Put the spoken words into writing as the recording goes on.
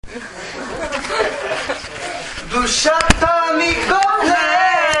Душата ми копне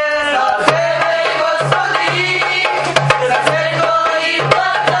за Тебе, Господи, за Тебе и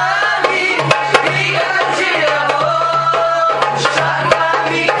плата ми, вига живо. Душата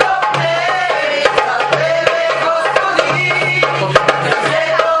ми копне за Тебе, Господи, за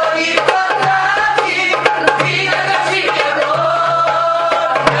Тебе и плата ми, вига живо.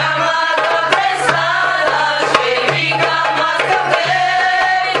 Няма да престана, ще викам аз към Теб,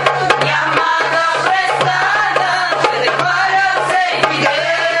 няма да престана, ще те хваля всеки ден.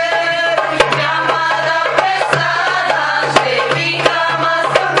 Няма да престана, ще викам аз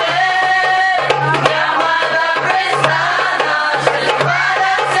към Теб, няма да престана, ще те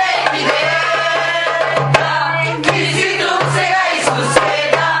хваля всеки ден. Да, Ти си тук сега, Исусе,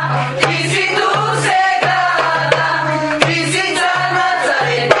 да, Ти си тук сега, да, Ти си цар на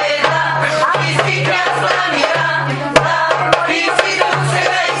царете, да, Ти си княз на мира, да, Ти си тук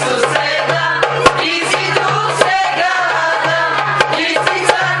сега, Исусе, да, Ти си тук сега, да, Ти си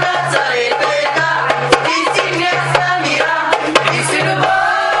цар на царете, да, Ти си княз на мира, Ти си любов,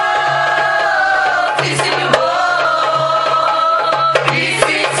 Ти си любов, Ти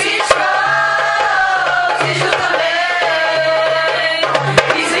си всичко, всичко за мен.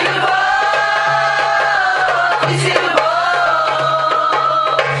 Ти си любов, Ти си любов,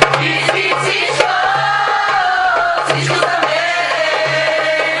 Ти си всичко, всичко за мен.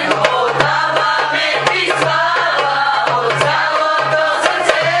 Отдаваме Ти слава от цялото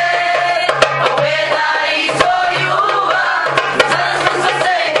сърце, победа и завоюва за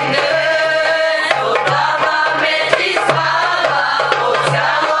всеки ден. Отдаваме Ти слава от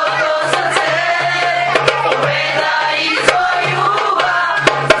цялото сърце, победа и завоюва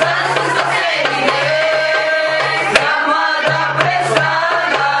за всеки ден. Няма да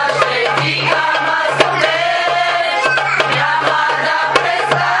престана, ще викам аз към Теб, няма да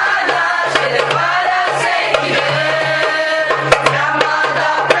престана, ще те хваля всеки ден. Няма да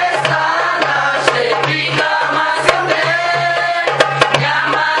престана, ще викам аз към Теб,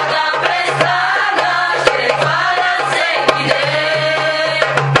 няма да престана, ще те хваля всеки ден.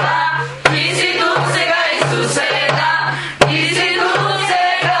 Да, Ти си тук сега, Исусе, да, Ти си тук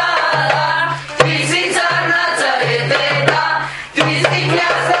сега, да, Ти си цар на царете, да, Ти си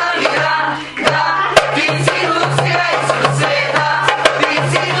княз на мира, да, Ти си тук сега, Исусе, да, Ти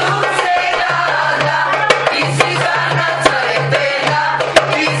си тук сега, да, Ти си цар на царете, да,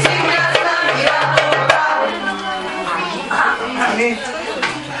 Ти си княз на мира, да. Ами,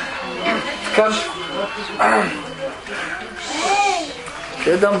 така,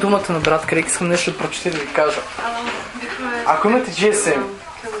 ще дам думата на брат Крейг, искам нещо да прочете да ви кажа. Ако имате GSM,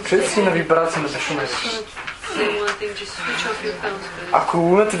 кажете си на вибрация на безшумен. Ако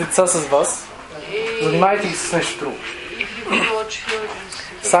имате деца с вас, занимайте ги с нещо друго.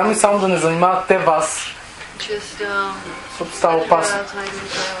 Само и само да не занимават те вас, защото става опасно.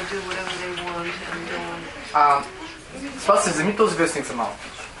 С вас се вземи този вестник за малко.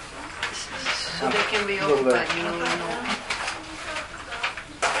 Благодаря.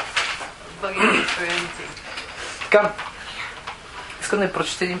 Така, искам да ви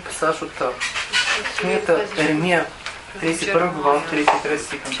прочете един пасаж от книгата Еремия, 31 глава, 33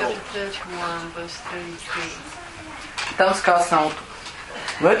 стих надолу. Там се казва самото.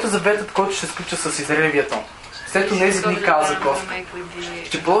 Но ето заветът, който ще сключа с Израилевия дом. След тези дни каза Господ: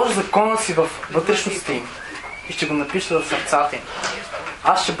 ще положа закона си в вътрешността им и ще го напиша в сърцата им.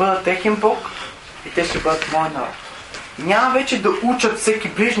 Аз ще бъда техен Бог и те ще бъдат мой народ. Няма вече да учат всеки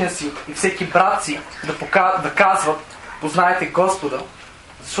ближния си и всеки брат си да казват: познайте Господа,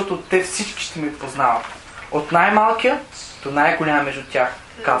 защото те всички ще ме познават. От най-малкия до най-голям между тях,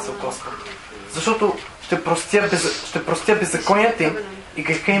 казва Господ. Защото ще простя беззаконията им и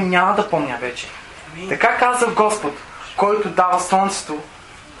греха им няма да помня вече. Така казва Господ, който дава слънцето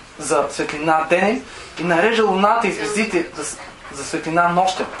за светлина денем и нарежда луната и звездите за светлина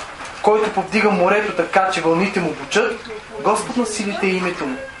нощем, който повдига морето така, че вълните му бучат. Господ на силите е името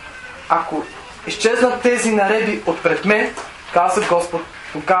му. Ако изчезнат тези наредби от пред мен, каза Господ,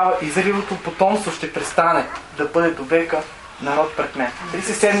 тогава Израиловото потомство ще престане да бъде до века народ пред мен.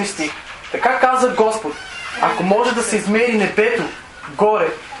 37 стих. Така каза Господ: ако може да се измери небето горе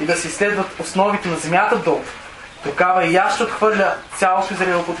и да се изследват основите на земята долу, тогава и аз ще отхвърля цялото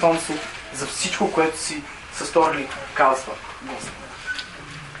Израилово потомство за всичко, което си са сторили, казва Господ.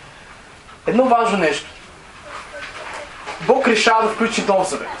 Едно важно нещо. Бог решава да включи Нов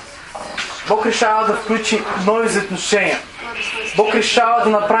Завет. Бог решава да включи нови взаимоотношения. Бог решава да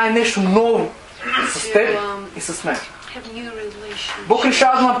направи нещо ново с теб и с мен. Бог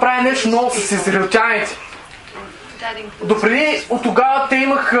решава да направи нещо ново с израелтяните. Допреди от тогава те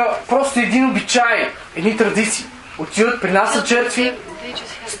имаха просто един обичай, едни традиции. Отиват, принасят жертви,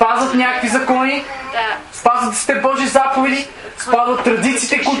 спазват някакви закони, спазват 10 Божии заповеди, спазват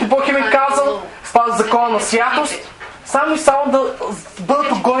традициите, които Бог им е казал, спазват закона на святост, само и само да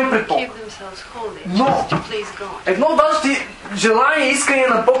бъдат отгони пред Бог. Но едно от важните желания и искания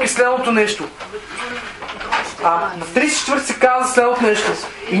на Бог е следното нещо. На 34 се казва следното нещо.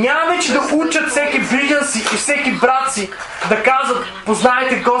 И няма вече да учат всеки ближен си и всеки брат си да казват: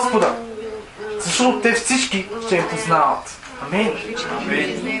 познайте Господа. Защото те всички ще им познават. Амин.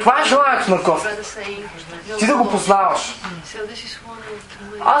 Това е желанието на Господ. Ти да го познаваш.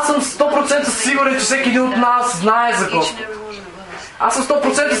 Аз съм 100% сигурен, че всеки един от нас знае за Господ. Аз съм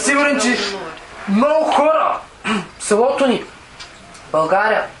 100% сигурен, че много хора в селото ни,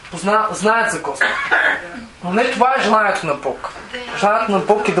 България, знаят за Господ. Но не това е желанието на Бог. Желанието на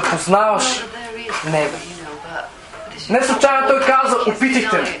Бог е да познаваш Него. Не случайно Той каза: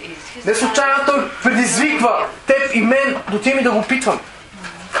 опитайте ме. Не случайно Той предизвиква теб и мен до теми да го опитвам.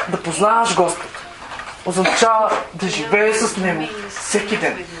 Да познаваш Господ означава да живееш с Него всеки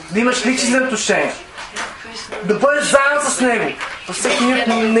ден. Да имаш лични отношения. Да бъдеш заедно с Него във всеки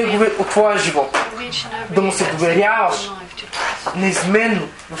ден от твоя живот. Да му се доверяваш неизменно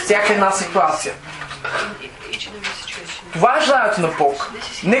във всяка една ситуация. Това е желанието на Бог.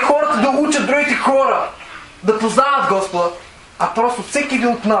 Не хората да учат другите хора да познават Господа, а просто всеки един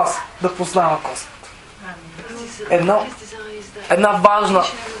от нас да познава Господ. Една важна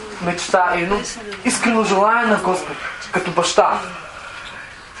мечта, едно искрено желание на Господ, като баща.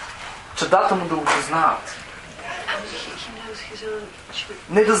 Чадата му да го познават.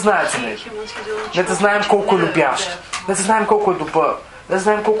 Не да знаят за него. Не да знаем колко е любящ. Не да знаем колко е добър. Не да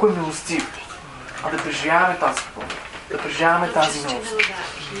знаем колко е милостив. А да преживяваме тази любов. Да преживяваме тази милост.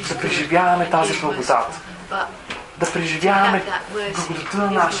 Да преживяваме тази благодат. Да преживяваме благодата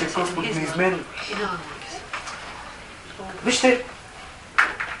на нашия Господ неизменно. Вижте,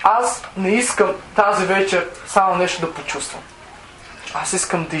 аз не искам тази вечер само нещо да почувствам. Аз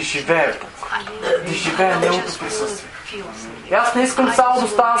искам да изживея Бог. Да изживея Неговото присъствие. И аз не искам само да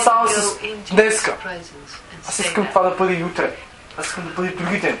стана само с днеска. Аз искам това да бъде и утре. Аз искам да бъде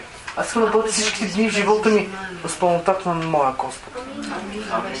други ден. Аз искам да бъдат всички дни в живота ми в пълнотата на моя Господ.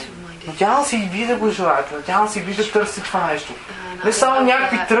 Надявам се и вие да го желаете. Надявам се и вие да търсите това нещо. Не само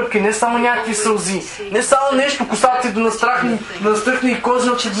някакви тръпки, не само някакви сълзи, не само нещо косата ти да настръхне и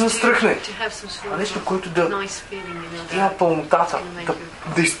кожата да настръхне, а нещо, което да има пълнотата,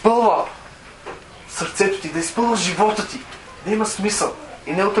 да изпълва сърцето ти, да изпълва живота ти, да има смисъл.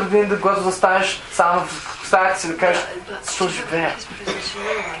 И не утре ден да когато застанеш само в стаята си да кажеш: защо живея?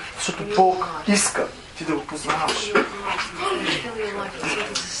 Защото Бог иска ти да го познаваш.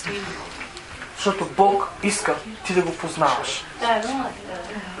 Защото Бог иска ти да го познаваш.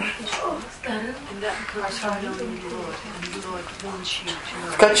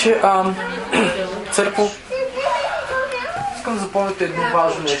 Така че, църкво, искам да запомните едно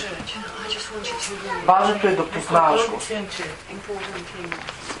важно нещо. Важното е да познаваш Господ.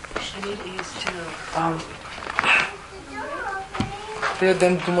 Да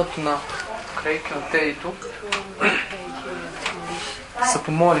дадем думата на Крейки, на Тедито. Се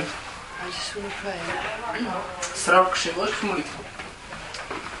помоли. Сравка, ще можеш в молитва?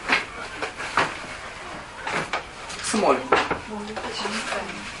 Се моли.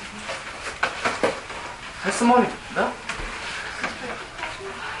 Не се моли, да?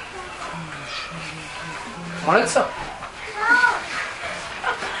 Молят се.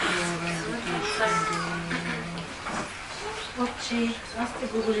 Отче, аз те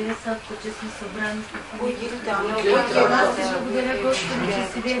благодаря, Сатко, че сме събрани с Твоя. Аз те благодаря, Господи,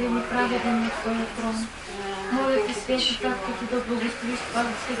 че си верен и праведен на Твоя трон. Моля Ти, Свети Татко, Ти да благословиш това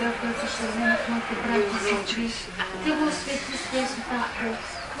сега, което ще вземат моите брати и сестри. Ти го освети, Свети Татко.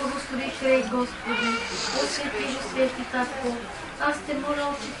 Благослови Крей, Господи. Освети го, Свети Татко. Аз те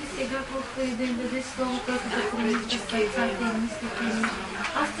моля, че Ти сега, Господи, да им даде слово, което да промисли сърцата и мислите ни.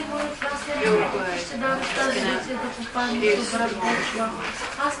 Аз те моля, това седмица, което ще даваш тази лекция да попадне в добра почва.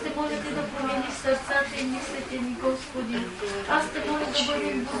 Аз те моля Ти да промениш сърцата и мислите ни, Господи. Аз те моля да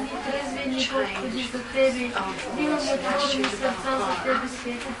бъдем будни и трезвени, Господи, за Тебе. Да имаме отворени сърца за Тебе,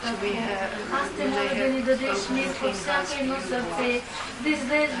 Свети Татко. Аз те моля да ни дадеш мир във всяко едно сърце, да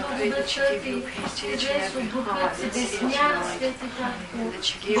излез благодатта Ти, да излез от духът си, да смяна, Свети Татко,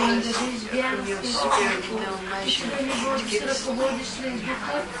 да ни дадеш вяра, Свети Татко, и че да ни водиш, ръководиш чрез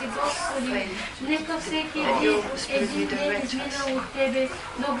духът си, Господи. Нека всеки един ден изминал от Тебе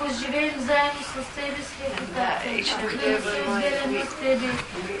да го живеем заедно с Тебе, Свети Татко, да не се отделяме от Тебе,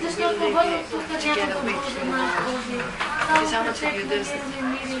 защото вън от тук няма добро за нас, Боже. Само притекна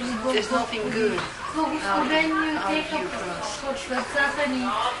мир и любов, Господи. Благословение отека от сърцата ни.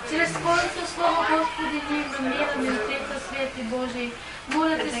 Чрез Твоето Слово, Господи, ние намираме отека, Свети Боже.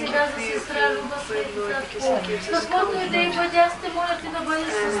 Моля Те сега за сестра Люба, Свети Татко. Каквото и да е бъдясте, моля Те да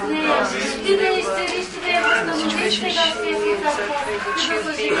бъдеш с нея. Ти да изцелиш, Ти да я възстановиш сега, Свети Татко. Да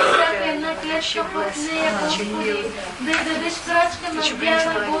съживи всяка една клетка под нея, Господи. Да й дадеш крачка на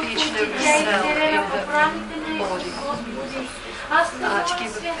вяра, Господи. Тя изцелена в раните на Исус, Господи. Аз те моля,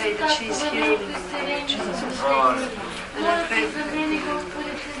 Свети Татко, бъденото изцеление за Божие. Моля Те за мен,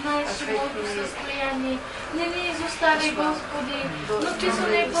 Господи, Ти знаеш животно състояние. Не ни изостави, Господи, написано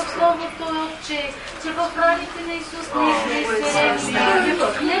е в Словото, Отче, че в раните на Исус ние сме изцелени.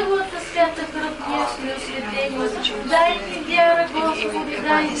 Неговата свята кръв ние сме осветени. Дай ни вяра, Господи,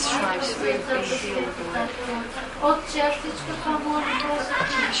 дай ни светата, Свети Татко. Отче, аз всичко това моля, прося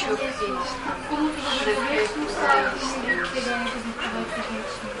Ти, Исус, комуто да бъде вечно, слава Ти ми век сега и да бъде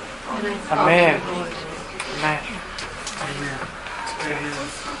вечно. Амен.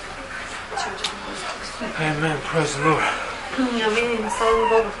 Amen. Praise the Lord. Амин. Слава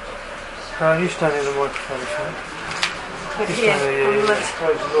Богу. You stand in the microphone, if you want. You Here. stand there, yeah.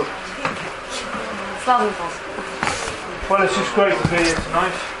 Praise the Lord. Слава Богу. Well, it's just great to be here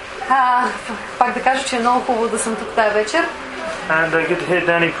tonight. Пак да кажа, че е много хубаво да съм тук тая вечер. And get to hear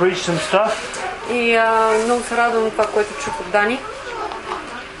Danny preach some stuff. И много се радвам това, което чух от Дани.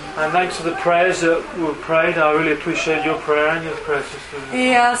 And thanks for the prayers that were prayed. I really appreciate your prayer and your prayer, sister.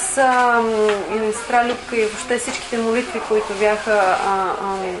 И аз и сестра Любка и въобще всичките молитви, които бяха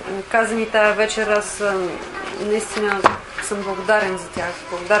казани тая вечер, аз наистина съм благодарен за тях.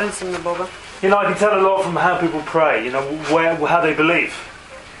 Благодарен съм на Бога. You know, I can tell a lot from how people pray. You know, how they believe.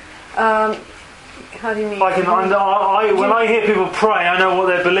 When I hear people pray, I know what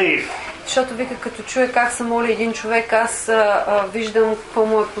they believe. Защото вика, като чуя как се моли един човек, аз виждам какво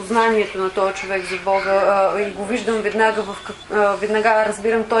му е познанието на този човек за Бога и го виждам веднага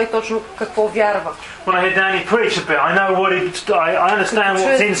разбирам той точно какво вярва. When I hear Danny preach a bit, I know I understand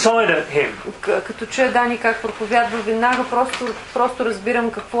what's inside him. Като чуя Дани как проповядва, веднага просто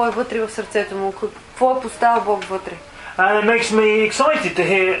разбирам какво е вътре в сърцето му, какво е поставил Бог вътре. And it makes me excited to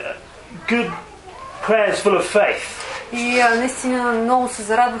hear good prayers full of faith. И наистина много се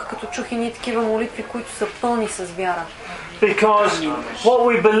зарадвах, като чух и ние такива молитви, които са пълни с вяра. Because what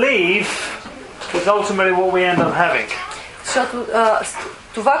we believe is ultimately what we end up having. Защото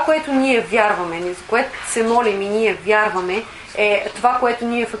това, което ние вярваме, за което се молим и ние вярваме, е това, което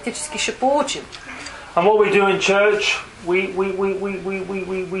ние фактически ще получим. And what we do in church, we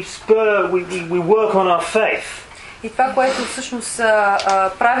work on our faith. И това, което всъщност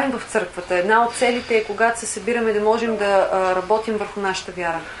правим в църквата, една от целите е, когато се събираме, да можем да работим върху нашата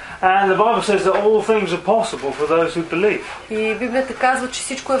вяра. And the Bible says that all things are possible for those who believe. И Библията казва, че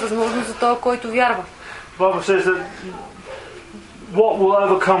всичко е възможно за този, който вярва. The Bible says that what will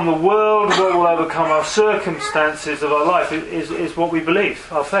overcome the world, what will overcome our circumstances of our life is what we believe,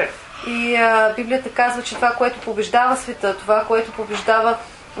 our faith. И Библията казва, че това, което побеждава света, това, което побеждава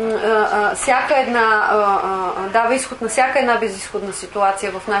всяка една, дава изход на всяка една безизходна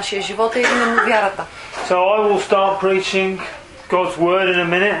ситуация в нашия живот, е именно вярата. So I will start preaching God's word in a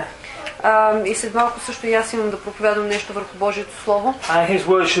minute. И след малко също и аз имам да проповядам нещо върху Божието Слово. And His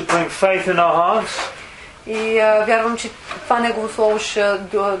word should bring faith in our hearts. И вярвам, че това Негово Слово ще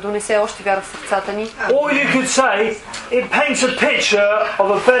донесе още вяра в сърцата ни. Or you could say it paints a picture of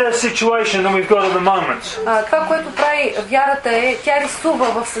a better situation than we've got at the moment. Това, което прави вярата е, тя рисува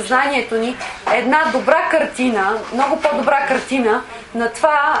в съзнанието ни една добра картина, много по-добра картина на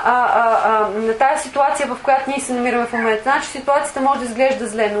това, на тази ситуация, в която ние се намираме в момента. Значи ситуацията може да изглежда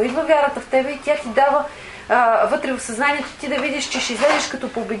зле, но идва вярата в тебе и тя ти дава вътре в съзнанието ти да видиш, че ще излезеш като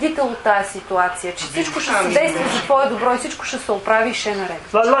победител от тази ситуация, че всичко ще се действа за твое добро и всичко ще се оправи и ще е наред.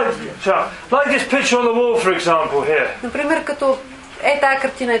 Like this picture on the wall, for example, here. Например, като тая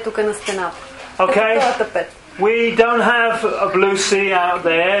картина е тук на стената. Okay. Като този тапет. We don't have a blue sea out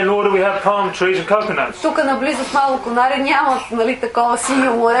there, nor do we have palm trees and coconuts. Тук наблизо в Мало Конаре нямат, нали, такова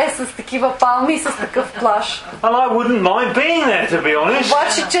синьо море с такива палми и с такъв плаж. And I wouldn't mind being there, to be honest.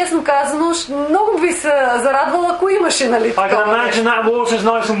 Обаче, честно казано, много би се зарадвала, ако имаше, нали, I can такова. imagine that water's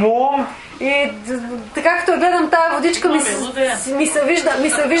nice and warm. И така като гледам тая водичка, ми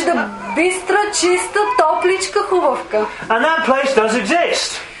се вижда бистра, чиста, топличка, хубавка. And that place does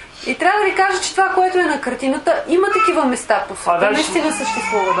exist. И трябва да ви кажа, че това, което е на картината, има такива места по света. Наистина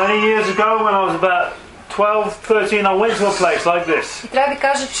съществуват. Many years ago, when I was about 12, 13, I went to a place like this. И трябва да ви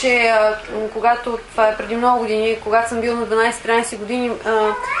кажа, че когато, това е преди много години, когато съм бил на 12-13 години,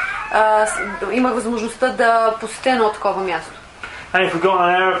 имах възможността да посетя едно такова място. And if we got on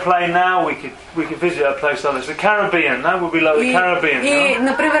an aeroplane now, we could visit a place like this. The Caribbean, that would be like the Caribbean. И,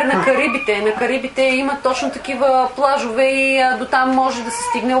 например, на Карибите има точно такива плажове и до там може да се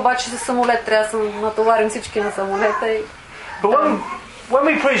стигне, обаче с самолет. Трябва да се натоварим всички на самолета. But when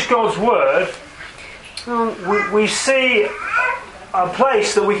we preach God's word, we see a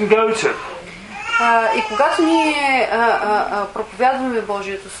place that we can go to. И когато ние проповядваме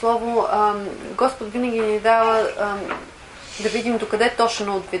Божието Слово, Господ винаги ни дава да видим докъде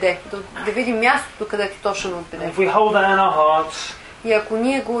точно отведе, да видим мястото, където точно отведе. If we hold that in our hearts, и ако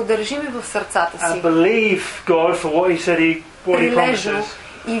ние го държим в сърцата си, and believe God for what He said, what He promises,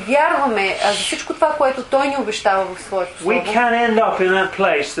 и вярваме за всичко това, което Той ни обещава в Своето Слово, we can end up in that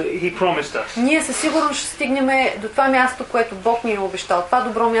place that He promised us. Ние със сигурност ще стигнем до това място, което Бог ни е обещал, това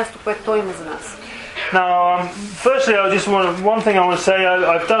добро място, което Той има за нас. Now, firstly, one thing I want to say.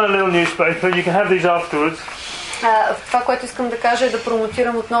 I've done a little newspaper. You can have these afterwards. Това, което искам да кажа е да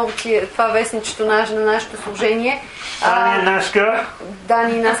промотирам отново това вестничето на нашето служение. Дани и Наска.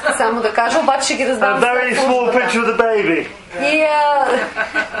 Дани и Наска, само да кажа, обаче ще ги раздам. A very small picture of the baby.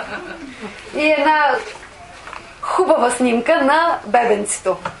 И една хубава снимка на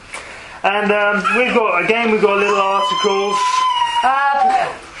бебенцето. And we've got little articles.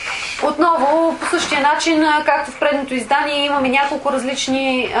 Отново, по същия начин, както в предното издание, имаме няколко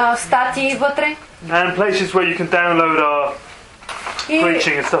различни статии вътре. And places where you can download our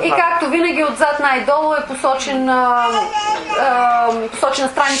preaching and stuff. И както винаги, отзад най-долу е посочена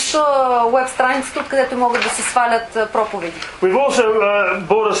страницата, веб страницата, откъдето могат да се свалят проповеди. We've also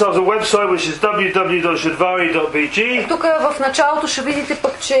bought ourselves a website which is www.shadvari.bg. Тук в началото ще видите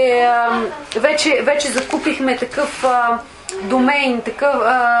пък, че вече закупихме такъв домейн, такъв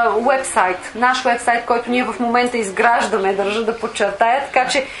вебсайт, наш вебсайт, който ние в момента изграждаме, държа да подчертая, така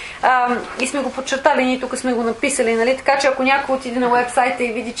че и сме го подчертали, ние тук сме го написали, нали? Така че ако някой отиде на вебсайта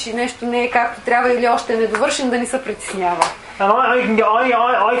и види, че нещо не е както трябва или още е недовършен, да ни се притеснява.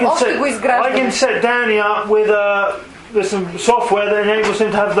 Още го изграждаме. I can set Danny up with some software that enables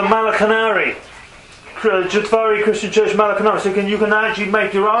him to have the Malacanari, Shadvari Christian Church Malacanari, so you can actually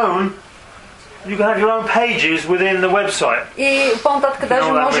make your own. You can have your own pages within the website. И по-нататък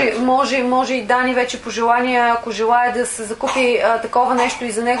даже може и Дани вече по желание, ако желая да се закупи такова нещо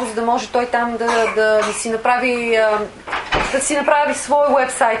и за него, за да може той там да си направи свой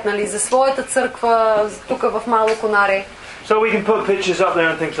вебсайт, нали, за своята църква тук в Мало Конаре. So we can put pictures up there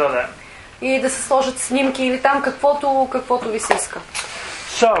and things like that. И да се сложат снимки или там каквото ви се иска.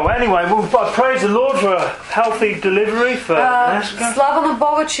 So anyway, I praise the Lord for a healthy delivery for Naska. Слава на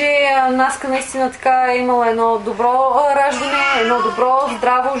Бога, че Наска наистина така е имала едно добро раждане, едно добро,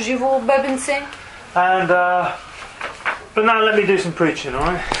 здраво, живо бебенце. And but now let me do some preaching, all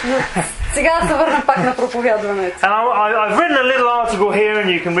right? Сега да се върна пак на проповядването. And I've written a little article here, and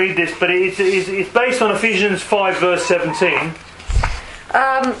you can read this, but it's based on Ephesians 5 verse 17.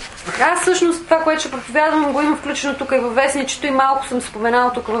 Аз всъщност това, което ще проповядвам, го имам включено тук и във вестничето и малко съм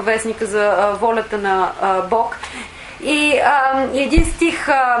споменала тук във вестника за волята на Бог. И един стих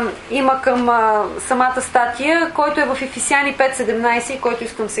има към самата статия, който е в Ефесяни 5:17, който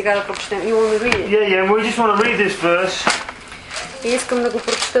искам сега да прочетем. Yeah, we just want to read this verse. И искам да го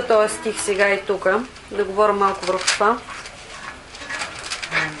прочета този стих сега и тук, да говоря малко върху това.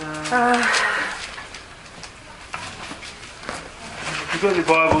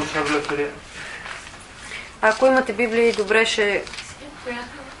 Ако имате Библия, добре ще...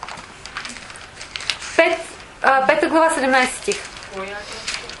 5 глава 17 стих.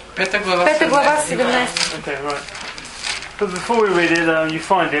 5 глава 17. Okay, right. But before we read it, you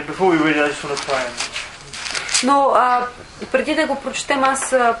find it. Before we read it, I just want to pray. Но преди да го прочетем,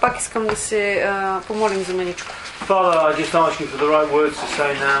 аз пак искам да се помолим за маничко. Father, I just ask you for the right words to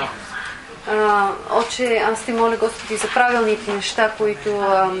say now. Отче, аз ти моля, Господи, за правилните неща, които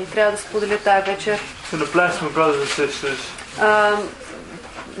трябва да споделя тая вечер.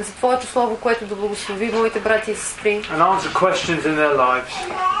 За Твоето Слово, което да благослови моите брати и сестри.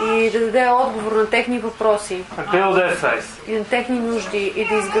 И да даде отговор на техни въпроси. И на техни нужди. И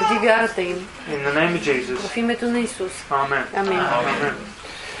да изгради вярата им. В името на Исус. Амин.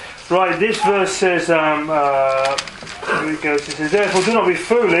 Right, this verse says, it says, therefore do not be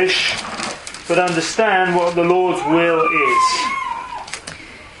foolish, but understand what the Lord's will is.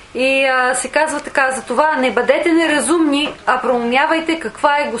 И се казва така, за това не бъдете неразумни, а проумявайте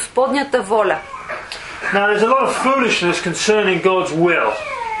каква е Господнята воля. Now there's a lot of foolishness concerning God's will.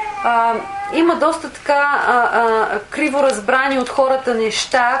 Има доста така криво разбрани от хората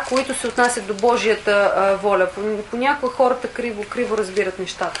неща, които се отнасят до Божията воля. Понякога хората криво разбират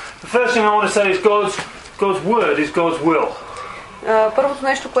нещата. The first thing I want to say is God's word is God's will. Първото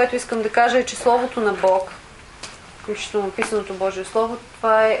нещо, което искам да кажа е, че Словото на Бог, включително писаното Божие Слово,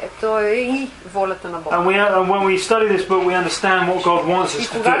 то е и волята на Бог. And when we study this book, we understand what God wants И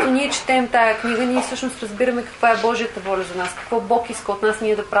us to когато do. ние четем тая книга, ние всъщност разбираме каква е Божията воля за нас, какво Бог иска от нас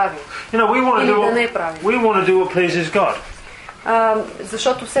ние да правим. You know, Или да не правим. we want to do what pleases God.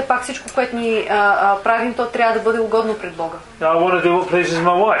 Защото все пак всичко, което ни правим, то трябва да бъде угодно пред Бога. I want to do what pleases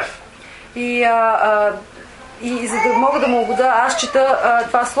my wife. И за да мога да му угода, аз чета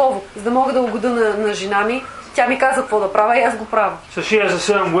това слово, за да мога да угода на жена ми, тя ми каза какво да правя и аз го правя. So she has a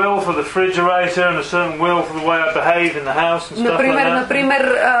certain will for the refrigerator and a certain will for the way I behave in the house and stuff like that.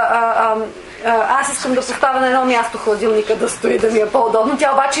 Например, аз искам да поставя на едно място хладилника да стои, да ми е по-удобно,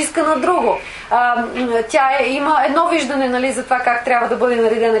 тя обаче иска на друго. Тя има едно виждане, нали, за това как трябва да бъде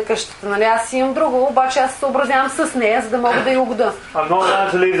наредена къщата. Нали. Аз имам друго, обаче аз се съобразявам с нея, за да мога да я угода. I'm not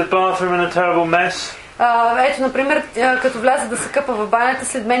allowed to leave the bathroom in a terrible mess. Ето, например, като вляза да се къпа в банята,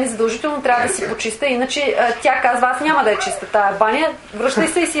 след мен задължително трябва да си почиста, иначе тя казва, аз няма да я чиста тая баня, връщай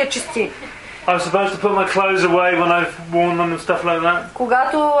се и си я чисти. I'm supposed to put my clothes away when I've worn them and stuff like that.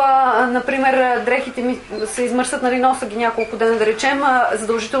 Когато, например, дрехите ми се измърсят, нали, носа ги няколко дена, да речем,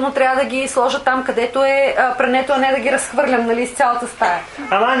 задължително трябва да ги сложа там, където е прането, а не да ги разхвърлям, нали, из цялата стая.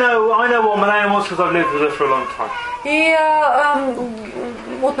 And I know what Malaya wants because I've lived with her for a long time. И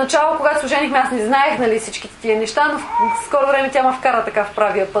отначало, когато се оженихме, аз не знаех, нали, всичките тия неща, но в скоро време тя ме вкара така в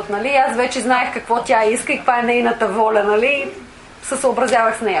правия път, нали. Аз вече знаех какво тя иска и каква е нейната воля, нали. Се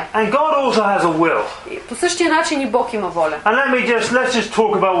съобразявах с нея. And God also has a will. И по същия начин и Бог има воля. And let's just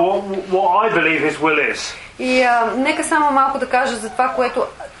talk about what I believe His will is. И нека само малко да кажа за това,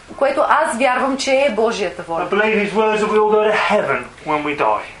 което аз вярвам, че е Божията воля. I believe His will is that we all go to heaven when we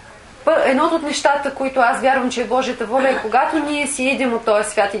die. Едното от нещата, които аз вярвам, че е Божията воля, е когато ние си идем от този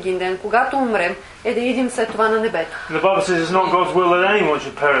свят един ден, когато умрем, е да идем след това на небето. The Bible says it's not God's will that anyone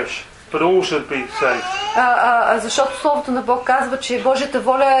should perish, but all should be saved. Защото Словото на Бог казва, че Божията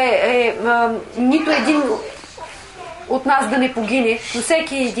воля е нито един от нас да не погине, но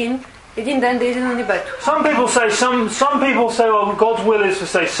всеки един ден да иде на небето. Some people say, well, God's will is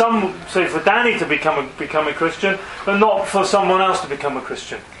for Danny to become a Christian, but not for someone else to become a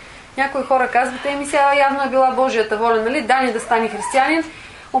Christian. Някои хора казват, сега явно е била Божията воля, нали, Дани да стане християнин,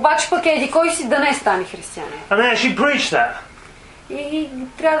 обаче пък еди кой си да не стане християнин. And they actually preach that. И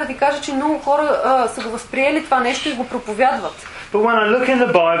трябва да ви кажа, че много хора са го възприели това нещо и го проповядват. But when I look in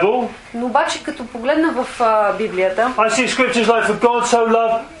the Bible, но обаче като погледна в Библията, I see scriptures like, for God so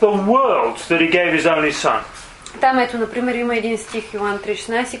loved the world that He gave His only Son. Там ето, например, има един стих, Йоан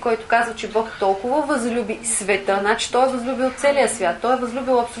 3,16, който казва, че Бог толкова възлюби света, значи Той е възлюбил целия свят, Той е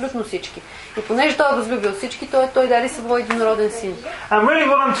възлюбил абсолютно всички. И понеже Той е възлюбил всички, Той даде своя единороден син. And really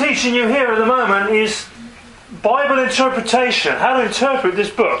what I'm teaching you here at the moment is Bible interpretation, how to interpret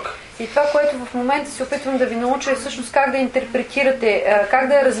this book. И това, което в момента се опитвам да ви науча, е всъщност как да интерпретирате, как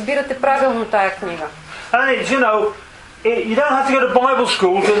да разбирате правилно тая книга. And it's, you don't have to go to Bible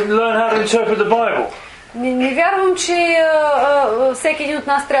school to learn how to interpret the Bible. Не вярвам, че всеки един от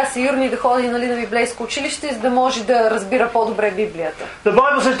нас трябва да се юрни да ходи, нали, на библейско училище, за да може да разбира по-добре Библията. The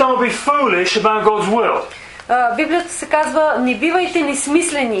Bible says don't be foolish about God's will. Библията се казва, не бивайте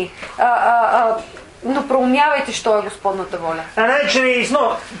несмислени, но проумявайте, що е Господната воля. And actually it's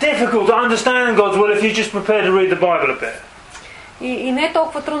not difficult to understand God's will if you just prepare to read the Bible a bit. И не е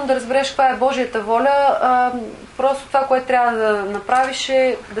толкова трудно да разбереш каква е Божията воля, просто това, което трябва да направиш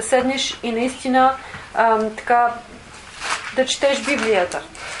е да седнеш и наистина така да четеш Библията.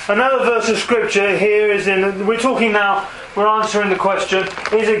 Another verse of scripture here is we're answering the question,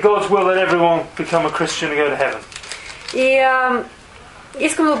 is it God's will that everyone become a Christian and go to heaven? И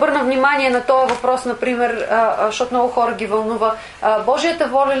искам да обърна внимание на този въпрос, например, защото много хора ги вълнува. Божията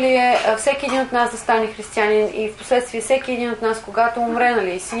воля ли е всеки един от нас да стане християнин и в последствие всеки един от нас, когато умре, нали,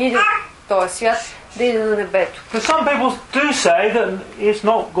 и си иде в този свят, да иде на небето? Some people do say that it's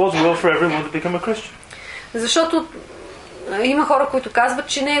not God's will for everyone to become a Christian. Защото има хора, които казват,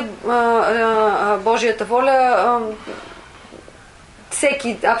 че не е Божията воля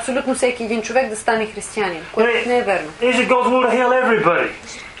абсолютно всеки един човек да стане християнин, което не е верно. Is it God's will to heal everybody?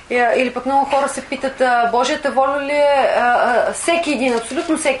 Или пък много хора се питат, Божията воля ли е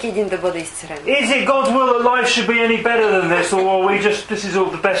абсолютно всеки един да бъде изцелен? Is it God's will that life should be any better than this, or this is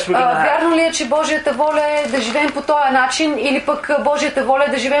all the best we're going to have? Вярно ли е, че Божията воля е да живеем по този начин, или пък Божията воля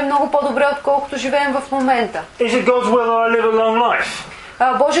е да живеем много по-добре, отколкото живеем в момента? Is it God's will that I live a long life?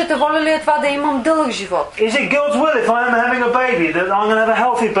 Божията воля ли е това да имам дълъг живот? Is it God's will if I am having a baby that I'm going to have a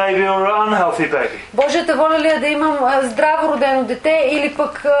healthy baby or an unhealthy baby? Bожията воля ли е да имам здраво родено дете или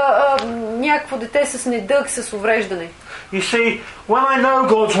пък някакво дете с недъг, с увреждане? You see, when I know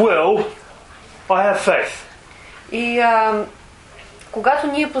God's will, I have faith. И когато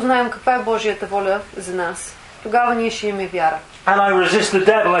ние познаем каква е Божията воля за нас, тогава ние ще имаме вяра. And I resist the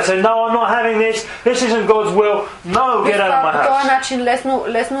devil. I say, no, I'm not having this. This isn't God's will. No, get out of my По този house. начин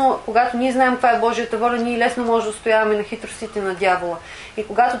лесно, когато ние знаем каква е Божията воля, ние лесно може да устояваме на хитростите на дявола. И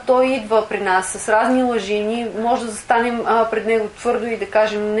когато той идва при нас с разни лъжи, ние може да застанем пред него твърдо и да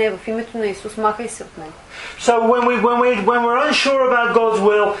кажем: не, в името на Исус, махай се от него. So when we're unsure about God's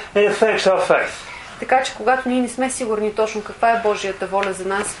will, it affects our faith. Така че когато ние не сме сигурни точно каква е Божията воля за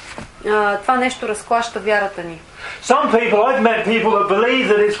нас, това нещо разклаща вярата ни. Some people, I've met people that believe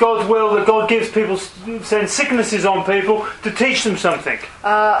that it's God's will that God gives people, sends sicknesses on people to teach them something.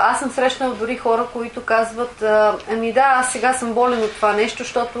 Аз съм срещнала дори хора, които казват: ами да, аз сега съм болен от това нещо,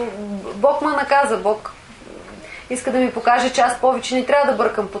 защото Бог ме наказа, Бог иска да ми покаже, че аз повече не трябва да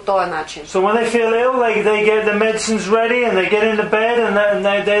бъркам по този начин. So when they feel ill, they get the medicines ready and they get into bed and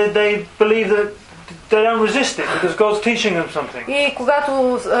they believe that they don't resist it because God's teaching them something. И когато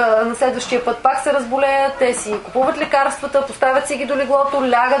на следващия път пак се разболеят, те си купуват лекарствата, поставят си ги до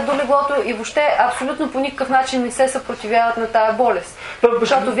леглото, лягат до леглото и въобще абсолютно по никакъв начин не се съпротивяват на тая болест.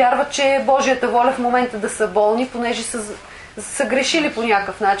 Защото вярват, че е Божията воля в момента да са болни, понеже са грешили по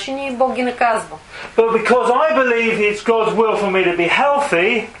някакъв начин и Бог ги наказва. But because I believe it's God's will for me to be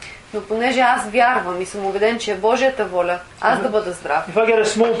healthy, но понеже аз вярвам и съм убеден, че е Божията воля аз да бъда здрав. If I get a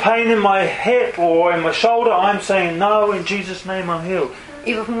small pain in my hip or in my shoulder, I'm saying no, in Jesus' name I'm healed.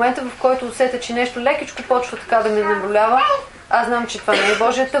 И в момента, в който усетя, че нещо лекичко почва така да ме наболява, аз знам, че това не е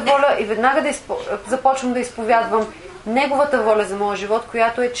Божията воля и веднага започвам да изповядвам Неговата воля за моя живот,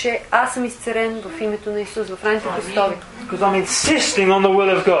 която е, че аз съм изцелен в името на Исус, в раните Христови. Because I'm insisting on the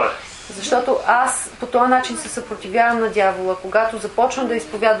will of God. Защото аз по този начин се съпротивявам на дявола. Когато започвам да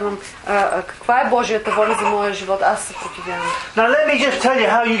изповядвам каква е Божията воля за моя живот, аз се съпротивявам. Now let me just tell you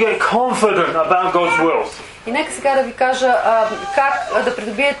how you get confident about God's will. И нека сега да ви кажа как да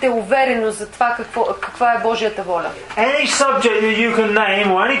придобиете увереност за това каква е Божията воля. Any subject that you can name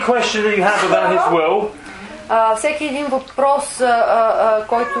or any question that you have about His will, всеки един въпрос,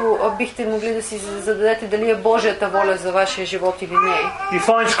 който бихте могли да си зададете, дали е Божията воля за вашия живот или не. you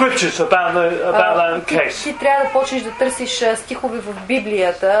find scriptures about that case. Ти трябва да почнеш да търсиш стихове в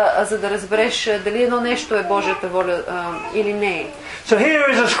Библията, за да разбереш дали едно нещо е Божията воля или не. So here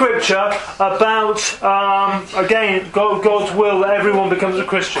is a scripture about again God's will that everyone becomes a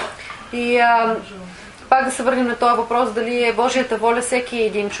Christian. И пак да се върнем на този въпрос, дали е Божията воля всеки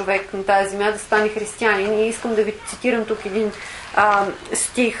един човек на тази земя да стане християнин. И искам да ви цитирам тук един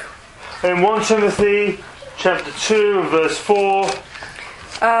стих. In 1 Timothy chapter 2 verse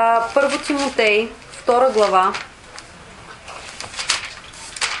 4. Първо Тимотей, 2 глава.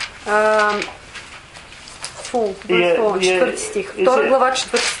 Четвърти стих. 2 глава,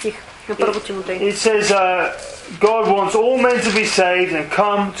 4 стих на първо Тимотей. It says God wants all men to be saved and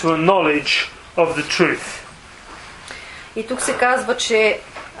come to a knowledge of the truth. И тук се казва, че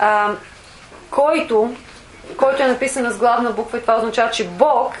който е написан с главна буква, и това означава, че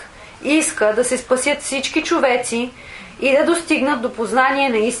Бог иска да се спасят всички човеци и да достигнат до познание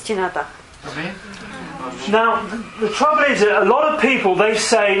на истината. Now, the trouble is that a lot of people, they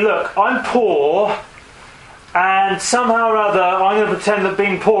say, look, I'm poor and somehow or other I'm going to pretend that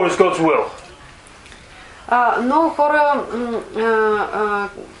being poor is God's will. Много хора,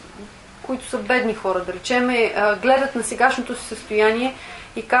 които са бедни хора, да речем, гледат на сегашното си състояние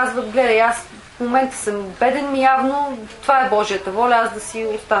и казват: гледай, аз в момента съм беден, явно това е Божията воля, аз да си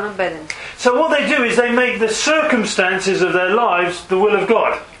остана беден. So what they do is they make the circumstances of their lives the will of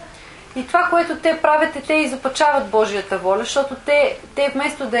God. И това, което те правят, е те изопачават Божията воля, защото те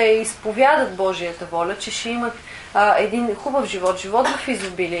вместо да я изповядат Божията воля, че ще имат един хубав живот, живот в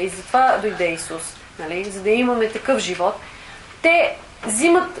изобилие, и затова дойде Исус, нали? За да имаме такъв живот, те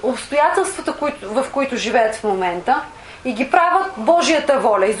взимат обстоятелствата, в които живеят в момента, и ги правят Божията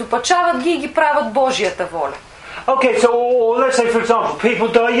воля, изопачават ги и ги правят Божията воля. Okay, so let's say for example,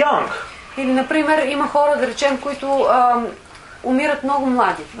 people die young. Или, например, има хора, да речем, които умират много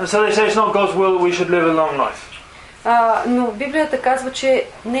млади. And so they say it's not God's will that we should live a long life. Но Библията казва, че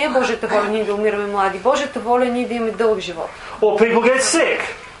не е Божията воля ние да умираме млади. Божията воля е ние да имаме дълъг живот. Or people get sick.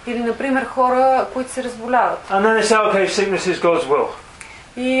 Или, например, хора, които се разболяват. And then they say, okay, sickness is God's will.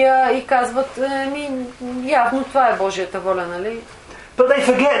 И казват: явно това е Божията воля, нали? But they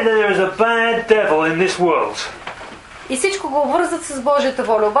forget that there is a bad devil in this world. И всичко го обвързват с Божията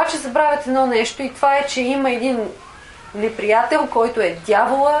воля. Обаче забравят едно нещо и това е, че има един неприятел, който е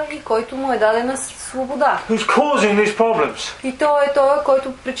дявола и който му е дадена свобода. Who's causing these problems? И той е той,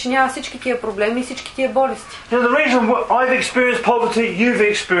 който причинява всички тия проблеми и всички тия болести. You know, the reason I've experienced poverty,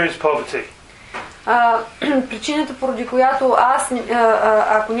 you've experienced poverty. Причината, поради която аз,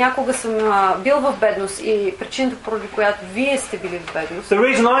 ако някога съм бил в бедност и причината, поради която вие сте били в бедност, The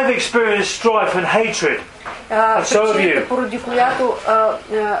reason I've experienced strife and hatred, причината,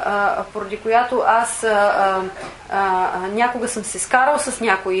 поради която аз някога съм се скарал с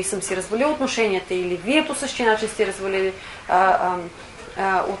някой и съм си развалил отношенията, или вие по същия начин сте развалили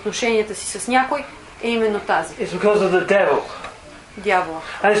отношенията си с някой, е именно тази. it's because of the devil. Дявола.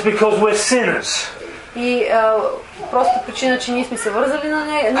 And it's because we're sinners. И просто причина, че ние сме се вързали на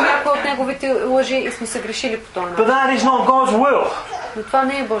някои от неговите лъжи и сме се грешили по този начин. But that is not God's will. Но това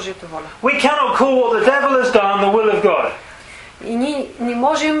не е Божията воля. We cannot call what the devil has done the will of God. И ние не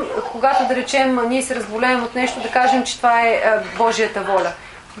можем, когато да речем, ние се разболеем от нещо, да кажем, че това е Божията воля.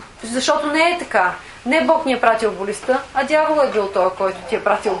 Защото не е така. Не Бог ни е пратил болестта, а дявол е бил той, който ти е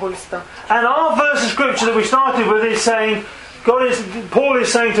пратил болестта. And our verse of scripture that we started with is saying, Paul is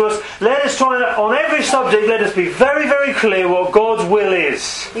saying to us, let us try on every subject, let us be very, very clear what God's will is.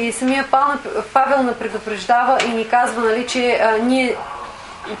 И самия Павел ни предупреждава и ни казва, нали, че ние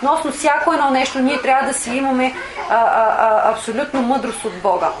относно всяко едно нещо, ние трябва да си имаме абсолютно мъдрост от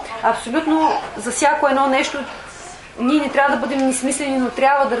Бога. Абсолютно за всяко едно нещо ние не трябва да бъдем несмислени, но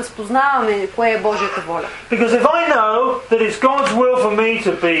трябва да разпознаваме кое е Божията воля. Because if I know that it's God's will for me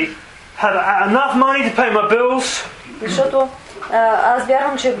to have enough money to pay my bills, защото аз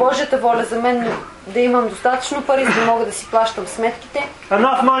вярвам, че е Божията воля за мен да имам достатъчно пари, за да мога да си плащам сметките.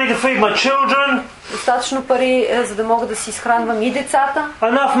 Enough money to feed my children. Достатъчно пари, за да мога да си изхранвам и децата.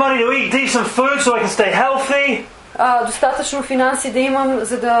 Enough money to eat decent food so I can stay healthy. Достатъчно финанси да имам,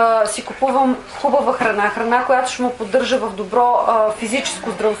 за да си купувам хубава храна, която ще му поддържа в добро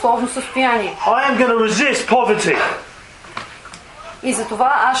физическо, здравословно състояние. I am going to resist poverty. И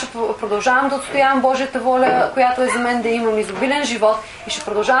затова аз ще продължавам да отстоявам Божията воля, която е за мен да имам изобилен живот, и ще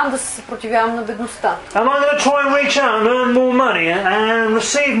продължавам да се съпротивявам на бедността. Am I going to try and reach out and earn more money and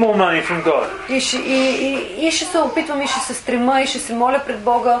receive more money from God? И ще се опитвам и ще се стрема и ще се моля пред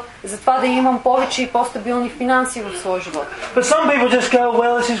Бога за това да имам повече и по-стабилни финанси в своя живот. But some people just go,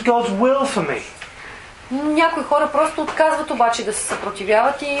 well, this is God's will for me. Някои хора просто отказват обаче да се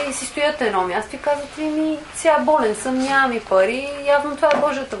съпротивяват и си стоят на едно място и казват: сега болен съм, нямам и пари, явно това е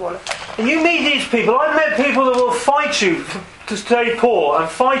Божията воля. And you meet these people. I've met people that will fight you to stay poor and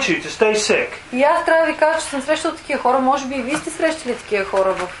fight you to stay sick. И аз трябва да ви кажа, че съм срещал такива хора, може би и вие сте срещали такива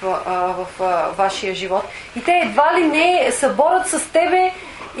хора в вашия живот. И те едва ли не се борят с тебе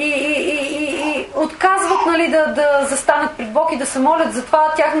и отказват, нали, да застанат пред Бог и да се молят за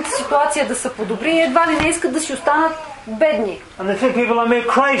това тяхната ситуация да се подобри, и едва ли не искат да си останат бедни. And they think people like me are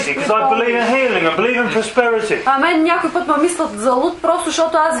crazy because I believe in healing, I believe in prosperity. Мен някой път ме мислят за луд, просто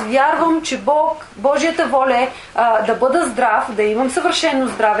защото аз вярвам, че Божията воля е да бъда здрав, да имам съвършено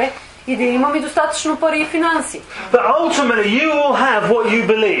здраве и да имам и достатъчно пари и финанси. But ultimately you will have what you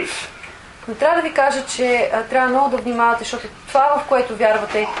believe. Но трябва да ви кажа, че трябва много да внимавате, защото това, в което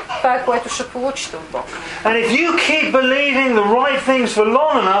вярвате, това е, което ще получите от Бог. And if you keep believing the right things for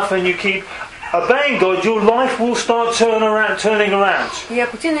long enough and you keep obeying God, your life will start turning around. И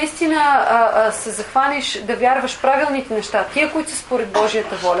ако ти наистина се захванеш да вярваш правилните неща, тия, които са според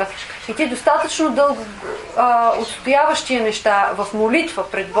Божията воля, и ти достатъчно дълго отстояваш тия неща в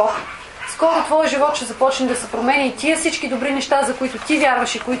молитва пред Бог, скоро твоя живот ще започне да се промени и тия всички добри неща, за които ти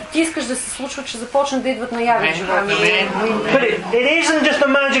вярваш и които ти искаш да се случват, ще започнат да идват на явен живот. But it isn't just a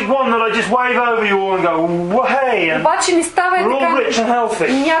magic wand that I just wave over you all and go, hey, and Обаче не става we're all rich and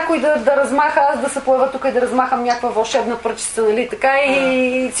healthy. някой да размаха, аз да се поява тук и да размахам някаква вълшебна пръчица, нали, така,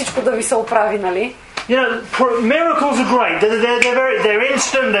 и всичко да ви се оправи, нали? You know, miracles are great. They're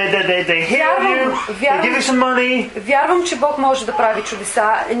instant. They heal you. They give you some money. Вярвам, че Бог може да прави чудеса.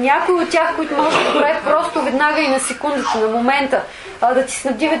 Някои от тях, които може да прави просто веднага и на секундата, на момента, да ти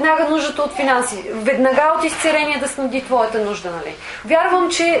снабди веднага нуждата от финанси, веднага от изцеление да снабди твоята нужда, нали? Вярвам,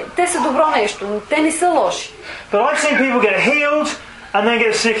 че те са добро нещо, но те не са лоши. But I've seen people get healed and then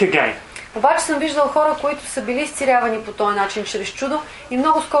get sick again. Обаче съм виждал хора, които са били изцелявани по този начин чрез чудо, и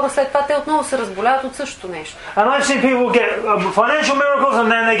много скоро след това те отново се разболяват от същото нещо. And I've seen people get financial miracles and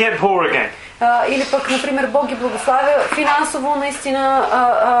then they get poor again. Или пък, например, Бог ги благославя финансово наистина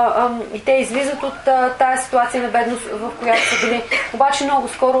и те излизат от тая ситуация на бедност, в която са били, обаче много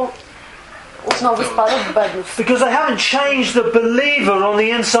скоро отново изпадат в бедност. Because they haven't changed the believer on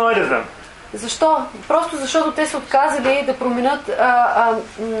the inside of them. Защо? Просто защото те са отказали да променят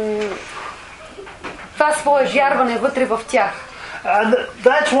това свое вярване вътре в тях. And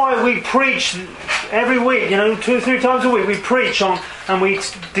that's why we preach every week, 2-3 times a week we preach on and we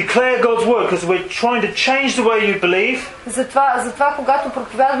declare God's word because we're trying to change the way you believe. Затова когато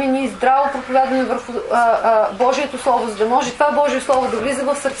проповядваме, ние здраво проповядваме върху Божието Слово, за да може това Божие Слово да влиза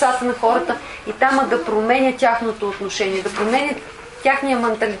в сърцата на хората и там да променя тяхното отношение, да променя тяхния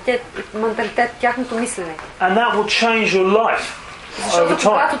менталитет, тяхното мислене. And that will change your life. Защото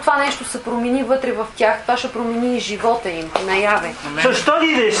когато това нещо се промени вътре в тях, това ще промени и живота им, наяве. So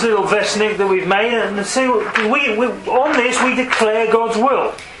study this little vestnik that we've made and see, on this we declare God's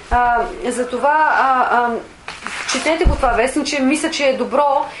will. Затова четете го това вестниче, мисля, че е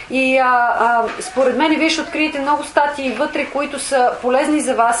добро и според мен вие ще откриете много статии вътре, които са полезни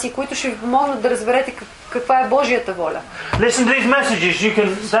за вас и които ще ви помогнат да разберете каква е Божията воля. Listen to these messages. You can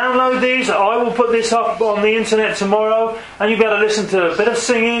download these. I will put this up on the internet tomorrow and you'll be able to listen to a bit of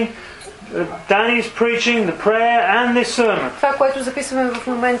singing, Danny's preaching, the prayer and this sermon. Това, което записваме в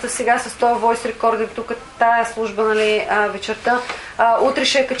момента сега с този voice recorder, тук тая служба, вечерта, утре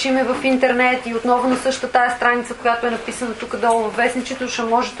ще качиме в интернет и отново на същата тая страница, която е написана тук долу в вестничето, ще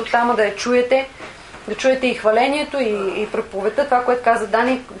можете оттам да я чуете, да чуете и хвалението, и проповедта, това, което каза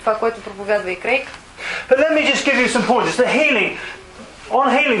Дани, това, което проповядва и Крейг. But let me just give you some points. The healing. On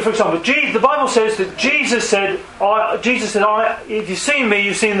healing, for example, the Bible says that Jesus said, if you've seen me,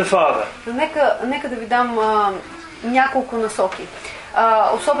 you've seen the Father. Нека да ви дам няколко насоки.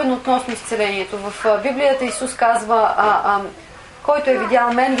 Особено относно изцелението. В Библията Исус казва, който е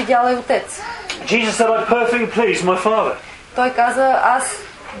видял мен, видял е Отец. Jesus said, I perfectly please my Father. Той каза, аз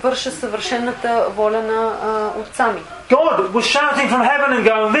върша съвършената воля на Отца ми. God was shouting from heaven and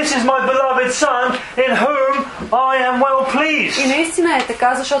going, this is my beloved Son in whom I am well pleased. И наистина е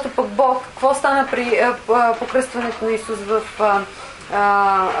така, защото пък Бог, какво стана при покръстването на Исус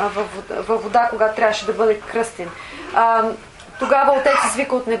във вода, когато трябваше да бъде кръстен? Тогава Отец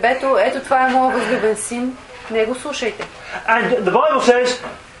извика от небето, ето това е моят възлюбен син, него слушайте. And the Bible says,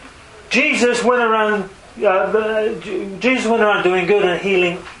 Jesus went around doing good and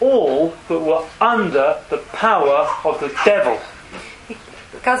healing all that were under the power of the devil.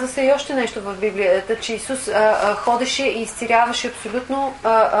 Казва се и още нещо в Библията, че Исус ходеше и изцеляваше абсолютно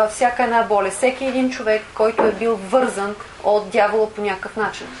всяка една болест. Всеки един човек, който е бил вързан от дявола по някакъв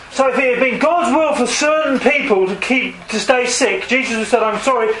начин. So if it had been God's will for certain people to stay sick, Jesus would said, I'm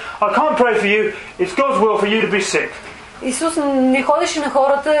sorry, I can't pray for you. It's God's will for you to be sick. Исус не ходеше на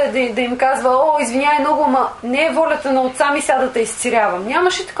хората да им казва, о, извиняй много, ама не е волята на Отца ми сега да те изцелявам.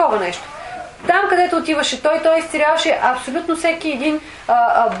 Нямаше такова нещо. Там, където отиваше той изцеляваше абсолютно всеки един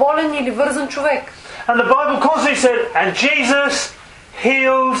болен или вързан човек. And the Bible constantly said, and Jesus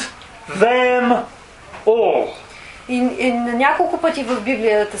healed them all. И на няколко пъти в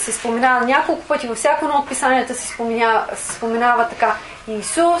Библията се споменава, няколко пъти във всяко едно от писанията се споменава така.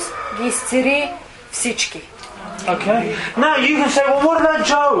 Исус ги изцели всички. Okay. Now you can say, well, what about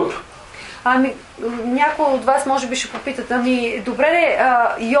Job? Някой от вас може би ще попитат, добре,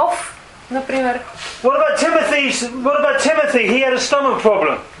 Йов, например. What about Timothy? He had a stomach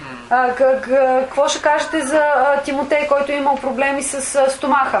problem. Какво ще кажете за Тимотей, който е имал проблеми с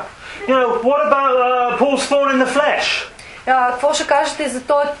стомаха? What about Paul's thorn in the flesh? Какво ще кажете за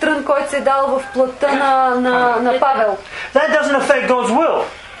този трън, който се е дал в плътта на Павел? That doesn't affect God's will.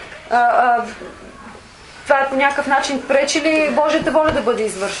 Това по някакъв начин пречи ли Божията воля да бъде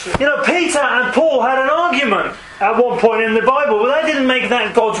извършена? Peter and Paul had an argument at one point in the Bible. Well, that didn't make that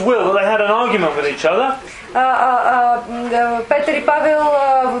God's will that they had an argument with each other. Петър и Павел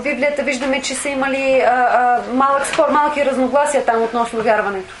в Библията виждаме, че са имали малък спор, малки разногласия там относно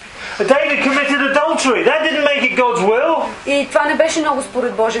вярването. David committed adultery. That didn't make it God's will. И това не беше много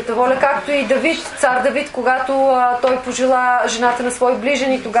според Божията воля, както и цар Давид, когато той пожела жената на свой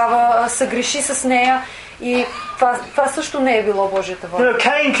ближен и тогава съгреши с нея. И това също не е било Божията воля.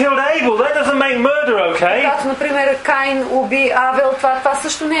 Cain killed Abel. That doesn't make murder, okay? Когато, например, Каин уби Авел, това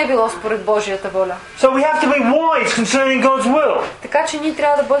също не е било според Божията воля. So we have to be wise concerning God's will. Така че ние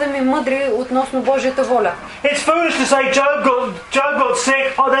трябва да бъдем мъдри относно Божията воля. It's foolish to say Job got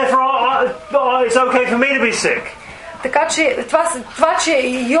sick, therefore it's okay for me to be sick. Така че това, че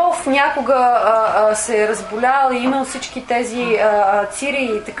Йов някога се е разболял и имал всички тези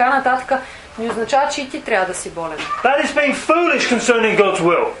цири и така нататък, не означава, че и ти трябва да си болен. That is being foolish concerning God's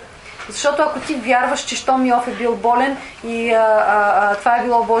will. Защото ако ти вярваш, че щом Йов е бил болен и това е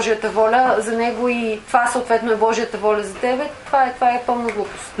било Божията воля за него и това съответно е Божията воля за тебе, това е пълна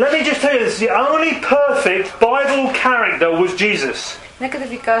глупост. Let me just tell you, the only perfect Bible character was Jesus. Нека да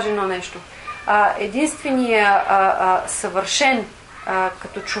ви кажа едно нещо. единствения съвършен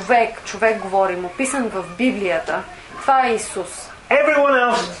като човек говорим, описан в Библията, това е Исус.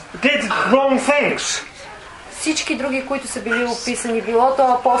 Everyone else did wrong things. Всички други, които са били описани, било то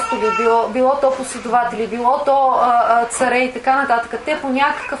апостоли, било то последователи, било то царе и така нататък, те по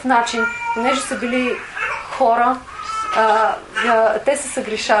някакъв начин, понеже са били хора, те са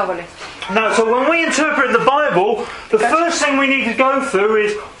съгрешавали. No, so when we interpret the Bible, the first thing we need to go through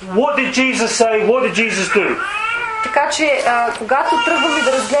is what did Jesus say, what did Jesus do? Така че, когато тръгваме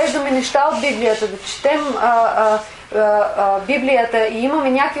да разглеждаме неща от Библията, да четем Библията и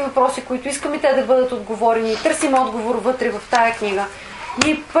имаме някакви въпроси, които искаме те да бъдат отговорени, търсим отговор вътре в тая книга.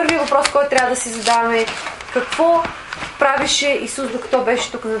 И първият въпрос, който трябва да си задаваме е какво правеше Исус, докато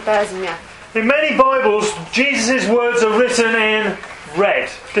беше тук на тая земя. In many Bibles, Jesus' words are written in red,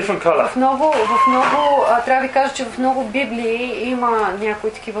 different color. В много, трябва да ви кажа, че в много Библии има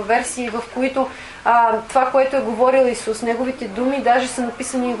някои такива версии, в които това, което е говорил Исус, неговите думи даже са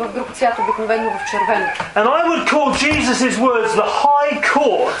написани в друг цвят, обикновено в червено. And I would call Jesus' words the high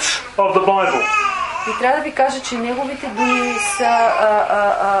court of the Bible. И трябва да ви кажа, че неговите думи са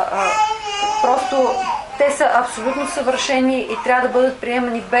просто те са абсолютно съвършени и трябва да бъдат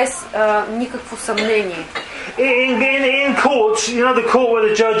приемани без никакво съмнение. In courts, you know the court where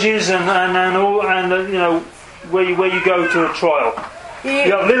the judge is and you know where you go to a trial.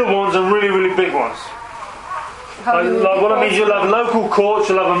 You have little ones and really big ones. Like what I mean, you'll have local courts,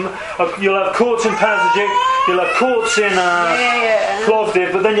 you'll have courts in Pazajic, you'll have courts in Plovdiv,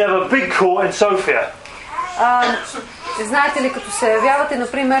 but then you have a big court in Sofia. Знаете ли, като се явявате,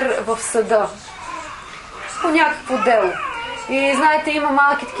 например, в съда по някакво дело. И знаете, има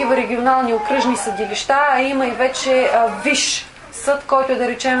малки такива регионални окръжни съдилища, а има и вече висш съд, който да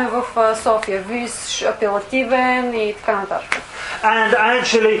речеме в София. Висш, апелативен и така нататък. And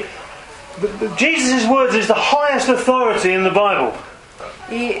actually, Jesus' words is the highest authority in the Bible.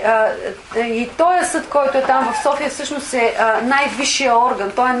 И този съд, който е там в София, всъщност е най-висшия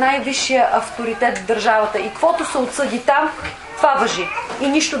орган, той е най-висшия авторитет в държавата. И каквото се отсъди там, това важи. И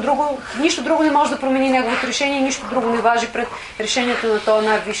нищо друго не може да промени неговото решение, и нищо друго не важи пред решението на този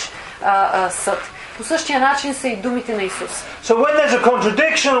най-висш съд. По същия начин са и думите на Исус. So when there's a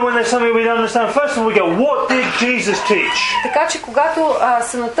contradiction or when there's something we don't understand, first of all we go, what did Jesus teach? Така че когато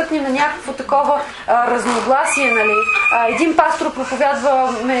се натъкнем на някакво такова разногласие, нали, един пастор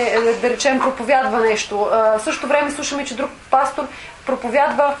проповядва нещо, в същото време слушаме, че друг пастор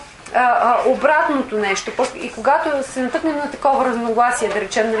проповядва обратното нещо. И когато се натъкнем на такова разногласие, да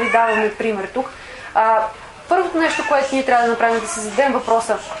речем, нали, даваме пример тук, първото нещо, което ние трябва да направим, да се зададем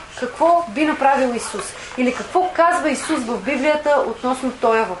въпроса: какво би направил Исус? Или какво казва Исус в Библията относно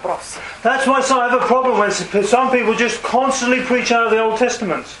този въпрос? That's why some have a problem when some people just constantly preach out of the Old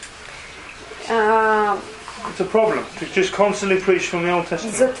Testament. It's a problem to just constantly preach from the Old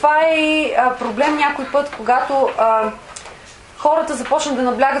Testament. Затова е и проблем някой път, когато хората започнат да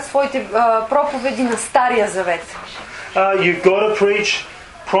наблягат своите проповеди на Стария Завет. You've got to preach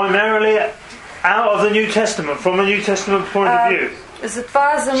primarily out of the New Testament, from a New Testament point of view.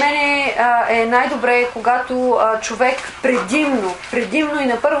 Затова за мен е най-добре, когато човек предимно и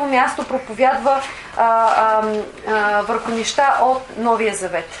на първо място проповядва върху неща от Новия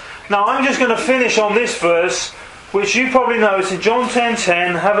Завет. Now I'm just going to finish on this verse, which you probably know. It's in John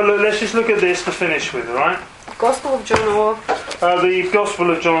 10:10. Have a look. Let's just look at this to finish with, all right? Gospel of John. The Gospel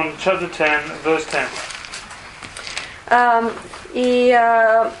of John, chapter 10, verse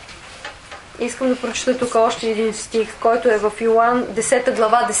 10. Искам да прочета тук още един стих, който е в Йоан 10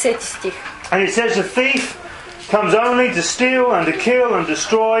 глава 10 стих. And it says, the thief comes only to steal and to kill and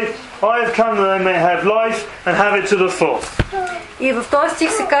destroy. I have come that they may have life and have it to the full. И в този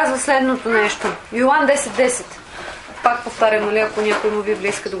стих се казва следното нещо. Йоан 10:10. Пак повтарям, нали, ако някой има Библия,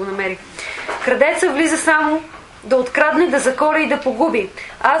 иска да го намери. Крадеца влиза само да открадне, да закори и да погуби.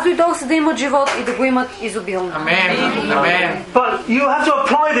 Аз дойдох, за да имат живот и да го имат изобилно. Амен. But you have to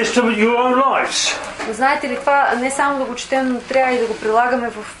apply this to your own lives. Знаете ли, това не само да го четем, но трябва и да го прилагаме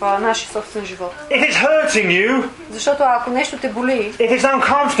в нашия собствен живот. If it's hurting you, защото ако нещо те боли, if it's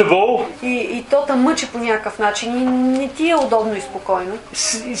uncomfortable, и то те мъчи по някакъв начин и не ти е удобно и спокойно.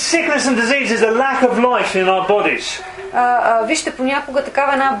 Sickness and disease is a lack of life in our bodies. Вижте, понякога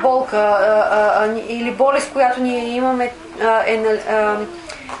такава една болка или болест, която ние имаме,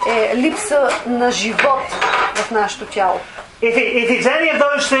 е липса на живот в нашето тяло. If it's any of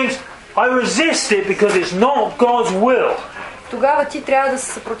those things, I resist it because it's not God's will. тогава ти трябва да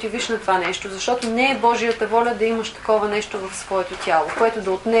се съпротивиш на това нещо, защото не е Божията воля да имаш такова нещо в своето тяло, което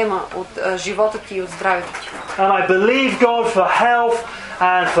да отнема от живота ти и от здравето ти. And I believe God for health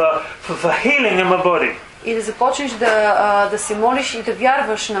and for healing in my body. И да започнеш да се молиш и да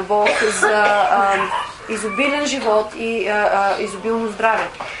вярваш на Бог за изобилен живот и изобилно здраве.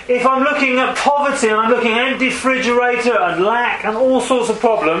 If I'm looking at poverty and I'm looking at empty refrigerator and lack and all sorts of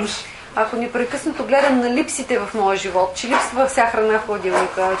problems, ако непрекъснато гледам на липсите в моя живот, че липсва вся храна в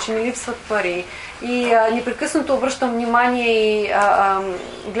хладилника, че ми липсват пари и непрекъснато обръщам внимание и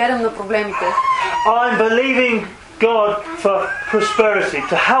гледам на проблемите, I'm believing God for prosperity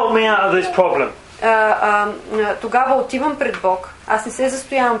to help me out of this problem. Тогава отивам пред Бог. Аз не се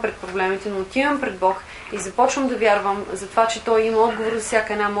застоявам пред проблемите, но отивам пред Бог и започвам да вярвам за това, че Той има отговор за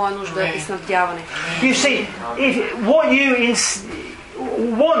всяка една моя нужда и снабдяване. You see,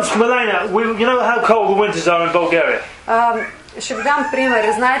 once, Milena, you know how cold the winters are in Bulgaria? Ще ви дам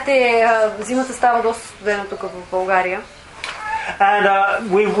пример. Знаете, зимата става доста студена тук в България. And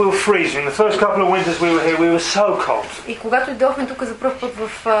we were freezing. The first couple of winters we were here, we were so cold. И когато идохме тук за пръв път в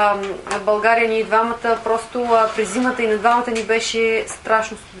България, ние двамата, просто през зимата и на двамата ни беше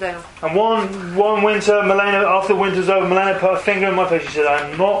страшно студено. And one winter, Milena, after winter's over, Milena put a finger in my face. She said,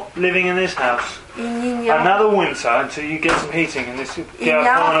 "I'm not living in this house. Another winter until you get some heating in this, get a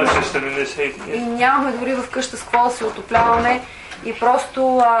panel system in this heating." И нямахме дори в къща с какво да се отопляваме. И просто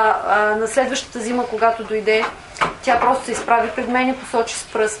на следващата зима, когато дойде, тя просто се изправи пред мен, посочи с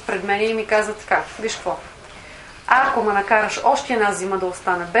пръст пред мен и ми каза така: виж какво, ако ме накараш още една зима да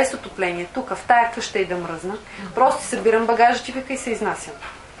остана без отопление тук в тая къща и да мръзна, просто събирам багажа ти, вика, и се изнасям.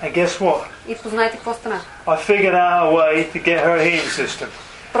 And guess what? И познайте какво стана. I figured out a way to get her a heating system.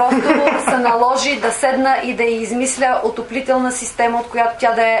 Просто се наложи да седна и да измисля отоплителна система, от която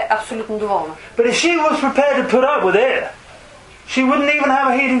тя да е абсолютно доволна. But if she was prepared to put up with it, she wouldn't even have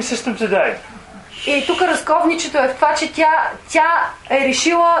a heating system today. И тук разковничето е в това, че тя е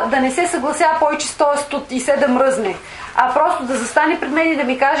решила да не се съгласява повече с този студ и се да мръзне, а просто да застане пред мен и да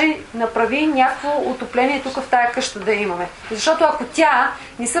ми каже: направи някакво отопление тук в тая къща да имаме. Защото ако тя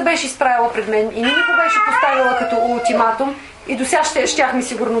не се беше изправила пред мен и не ми го беше поставила като ултиматум, и до сега щяхме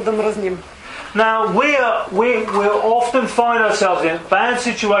сигурно да мръзнем. Now we often find ourselves in bad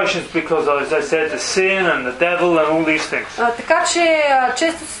situations because, as I said, the sin and the devil and all these things. Така че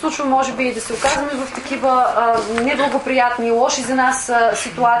често се случва, може би, да се оказваме в такива неблагоприятни, лоши за нас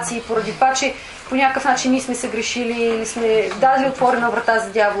ситуации, поради това, че по някакъв начин ние сме се грешили или сме дали отворена врата за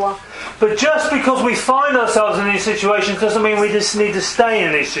дявола. But just because we find ourselves in these situations doesn't mean we just need to stay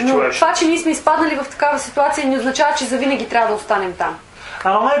in these situations. Но това, че ние сме изпаднали в такава ситуация, не означава, че завинаги трябва да останем там.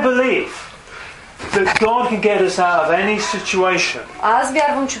 And I believe that God can get us out of any situation. Аз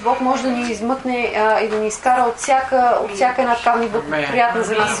вярвам, че Бог може да ни измъкне и да ни изкара от всяка една такава неблагоприятна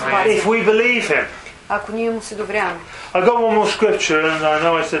за нас ситуация. If we believe Him. Ако ние му се доверяваме. I got one more scripture, and I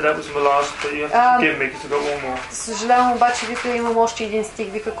know I said that was my last, but you have to forgive me because I got one more. Съжалявам, обаче, вика, имам още един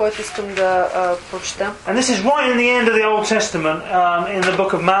стих, вика, който искам да прочета. And this is right in the end of the Old Testament, in the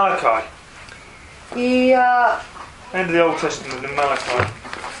book of Malachi. И End of the Old Testament in Malachi.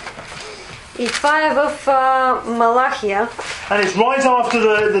 И това е в Малахия. And it's right after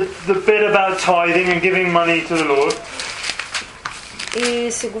the bit about tithing and giving money to the Lord.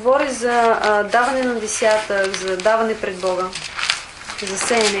 И се говори за даване на десятък, за даване пред Бога, за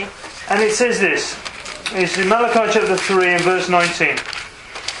сеене. And it says this. It's in Malachi chapter 3 and verse 19.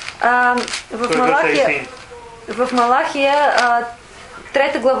 В Малахия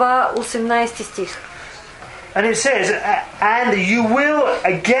 3 глава 18 стих. And it says, and you will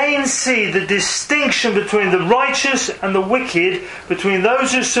again see the distinction between the righteous and the wicked, between those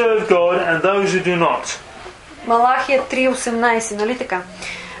who serve God and those who do not. Малахия 3.18, нали така?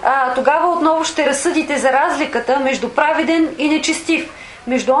 Тогава отново ще разсъдите за разликата между праведен и нечестив,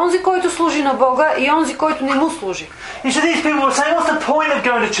 между онзи, който служи на Бога и онзи, който не му служи.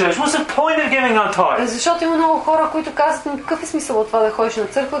 Защото има много хора, които казват: какъв е смисъл от това да ходиш на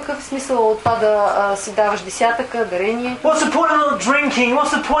църква, какъв е смисъл от това да си даваш десятъка, дарение?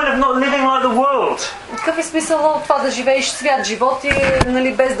 Какъв е смисъл от това да живееш свят живот и,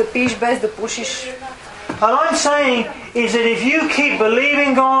 нали, без да пиеш, без да пушиш? And I'm saying is that if you keep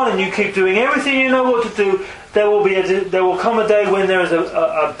believing God and you keep doing everything you know what to do, there will come a day when there is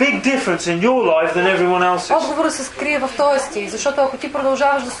a big difference in your life than everyone else's. Отговорът се скрие в този стих, защото ако ти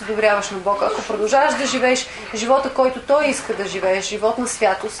продължаваш да се доверяваш на Бог, ако продължаваш да живееш живота, който Той иска да живееш, живот на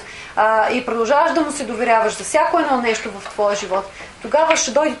святост, и продължаваш да му се доверяваш за всяко едно нещо в твоя живот, тогава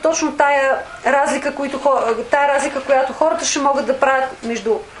ще дойде точно тая разлика, която хората ще могат да правят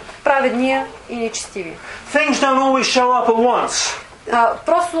между праведния и нечестивия. Things don't always show up at once.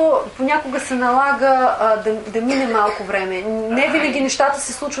 Просто понякога се налага да мине малко време. Не винаги нещата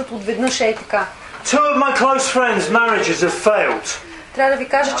се случват отведнъж така. Two of my close friends' marriages have failed. Трябва да ви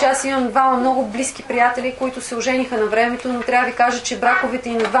кажа, че аз имам двама много близки приятели, които се ожениха на времето, но трябва да ви кажа, че браковете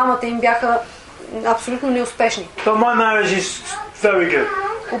и на двамата им бяха абсолютно неуспешни. But my marriage is very good.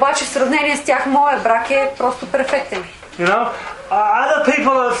 Обаче в сравнение с тях, моя брак е просто перфектен. You know? Other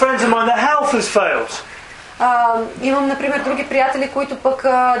people are friends of mine, their health has failed. Имам, например, други приятели, които пък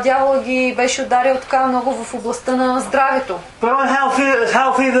дявола ги беше ударил така много в областта на здравето. But I'm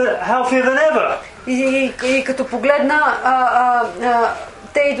healthier than ever. И като погледна,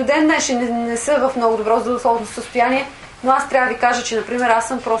 те и до ден днешен не са в много добро здравословно състояние, но аз трябва да ви кажа, че, например, аз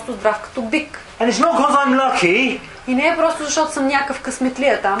съм просто здрав като бик. And it's not because I'm lucky. И не е просто защото съм някакъв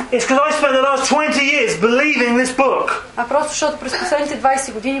късметлия там. It's because I spent the last 20 years believing this book. А просто защото през последните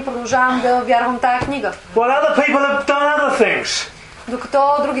 20 години продължавам да вярвам тая книга. While other people have done other things. Докато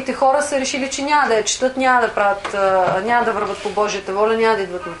другите хора са решили, че няма да я четат, няма да правят, няма да върват по Божията воля, няма да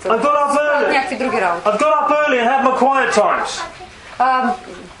идват на църква. Някакви други работи. I've got up early and had my quiet times.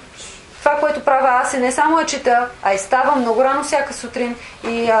 Това, което правя аз е не само да чета, а и ставам много рано всяка сутрин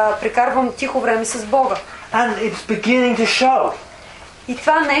и прекарвам тихо време с Бога. And it's beginning to show. И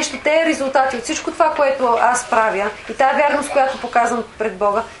това нещо, те резултати от всичко това, което аз правя и тая вярност, която показвам пред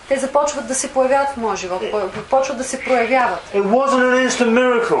Бога, те започват да се появяват в моя живот, почват да се проявяват. It wasn't an instant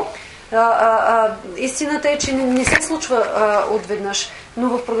miracle. Истината е, че не се случва отведнъж, но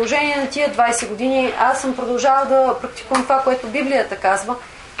в продължение на тия 20 години аз съм продължавал да практикувам това, което Библията казва.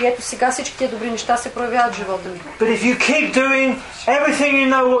 И ето сега всички тия добри неща се проявяват в живота ми. But if you keep doing everything you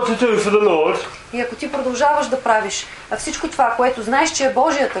know what to do for the Lord, и ако ти продължаваш да правиш всичко това, което знаеш, че е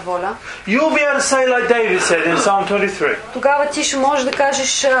Божията воля, you'll be able to say like David said in Psalm 23. Тогава ти ще можеш да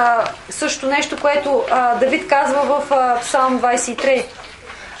кажеш също нещо, което Давид казва в Псалм 23.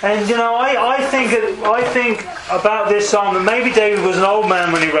 And you know, I think about this psalm that maybe David was an old man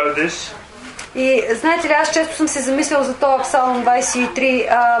when he wrote this. И знаете ли, аз често съм се замислял за този Псалм 23,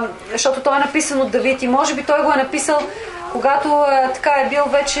 защото той е написан от Давид и може би той го е написал, когато така е бил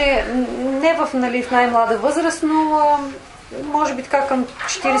вече не в най-млада възраст, но може би така към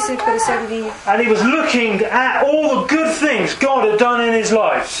 40-50 години. And he was looking at all the good things God had done in his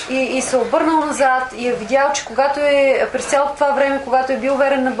life. И се обърнал назад и е видял, че когато през цялото това време, когато е бил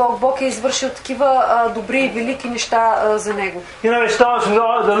верен на Бог, Бог е извършил такива добри и велики неща за него. You know, it starts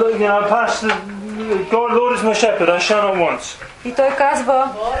with Pastor God, Lord is my shepherd, I shall not want. И той казва,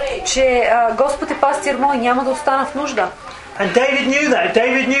 че Господ е пастир мой, няма да остана в нужда. And David knew that.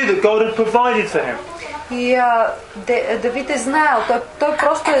 David knew that God had provided for him. И Давид е знаел, той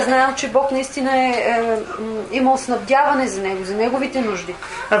просто е знаел, че Бог наистина е имал снабдяване за него, за неговите нужди.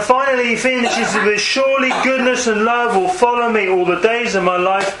 And finally he finishes with, surely goodness and love will follow me all the days of my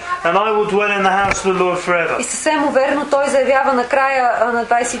life, and I will dwell in the house of the Lord forever. И съвсем уверено той заявява накрая на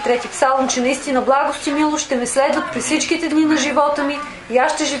 23-ти псалм, че наистина благост и милост ще ме следват през всичките дни на живота ми и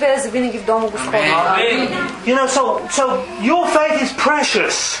аз ще живея завинаги в дома Господня. You know, so your faith is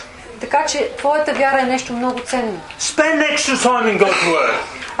precious. Така че твоята вяра е нещо много ценно. Spend extra time in God's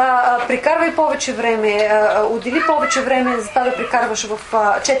Word. Прекарвай повече време, отдели повече време за това да прекарваш в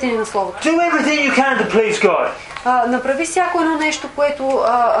четене на Словото. Do everything you can to please God. Направи всяко едно нещо, което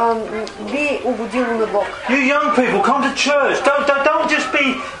би угодило на Бог. You young people, come to church. Don't just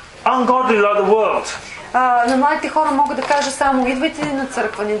be ungodly like the world. На младите хора мога да кажа само, идвайте на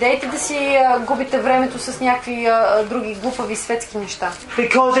църква, не дейте да си губите времето с някакви други глупави светски неща.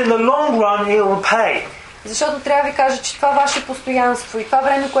 Because in the long run it will pay. Защото трябва да ви кажа, че това ваше постоянство и това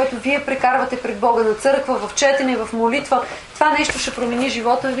време, което вие прекарвате пред Бога на църква, в четене, в молитва, това нещо ще промени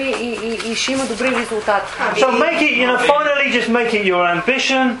живота ви и ще има добри резултати. So make it, finally just make it your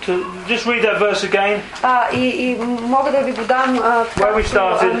ambition to just read that verse again. И мога да ви го дам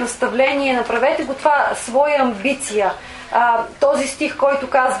наставление, направете го това своя амбиция. Този стих, който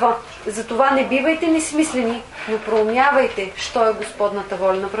казва, затова не бивайте несмислени, но проумявайте, що е Господната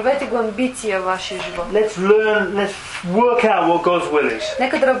воля. Направете го амбиция в вашия живот. Let's work out what God's will is.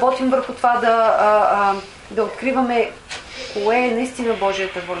 Нека да работим върху това да откриваме кое е наистина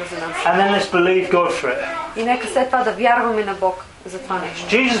Божията воля за нас. And then let's believe God for it. И нека след това да вярваме на Бог за това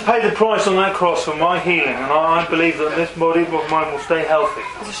нещо. Jesus paid the price on that cross for my healing, and I believe that this body of mine will stay healthy.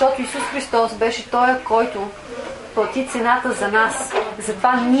 Защото Исус Христос беше Той, който плати цената за нас, за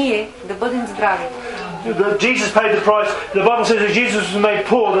това ние да бъдем здрави. Jesus paid the price. The Bible says that Jesus was made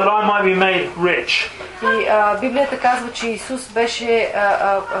poor that I might be made rich. И Библията казва, че Исус беше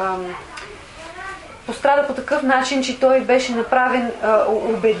пострада по такъв начин, че той беше направен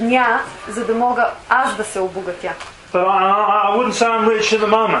обедня, за да мога аз да се обогатя. But I wouldn't say I'm rich at the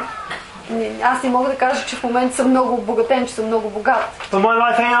moment. Аз не мога да кажа, че в момента съм много обогатен, че съм много богат. But my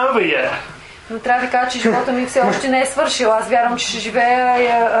life ain't over yet. Но трябва да кажа, че живота ми все още не е свършил. Аз вярвам, че ще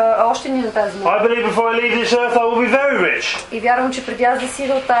живея още ни на тази земя. I believe before I leave this earth I will be very rich. И вярвам, че преди аз да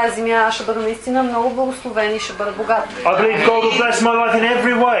сида от тази земя, аз ще бъда наистина много благословен и ще бъда богат. I believe God will bless my life in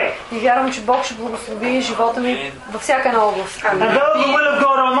every way. И вярвам, че Бог ще благослови живота ми във всяка една област. And though the will of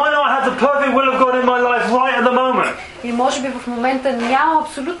God, I might not have the perfect will of God in my life right at the moment. И може би в момента нямам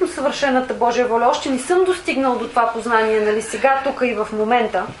абсолютно съвършената Божия воля. Още не съм достигнал до това познание, нали, сега, тук и в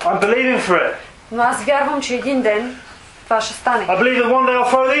момента. I'm believing for it. Но аз вярвам, че един ден това ще стане. I believe that one day I'll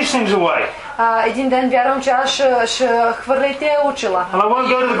throw these things away. Един ден вярвам, че аз ще хвърля и тези учила. And I won't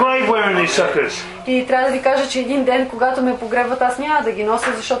go to the grave wearing these suckers. И трябва да ви кажа, че един ден, когато ме погребват, аз няма да ги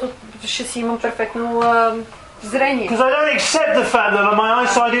нося, защото ще си имам перфектно зрение. Because I don't accept the fact that my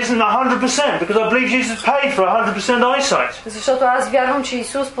eyesight isn't 100%, because I believe Jesus paid for 100% eyesight. Защото аз вярвам, че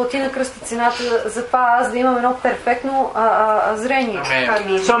Исус плати на кръста цената за това аз да имам едно перфектно зрение.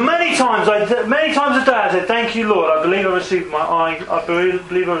 So many times a day I say, thank you Lord, I believe I received my eye, I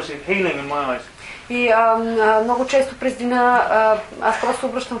believe I received healing in my eyes. И много често през деня аз просто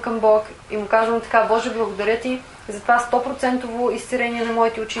обръщам към Бог и му казвам така: Боже, благодаря ти за това 100% изцеление на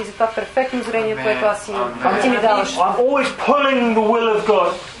моите очи и за това перфектно зрение, което аз имам. Ти ми даваш. I'm always pulling the will of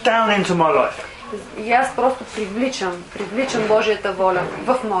God down into my life. И аз просто привличам Божията воля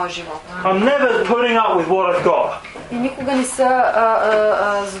в моя живот. I'm never putting up with what I've got. И никога не се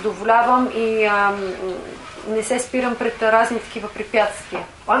задоволявам и не се спирам пред разни такива препятствия.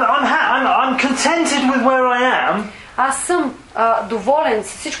 I'm contented with where I am. Аз съм доволен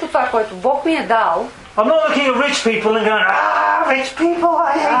с всичко това, което Бог ми е дал. I'm not looking at rich people and going, rich people,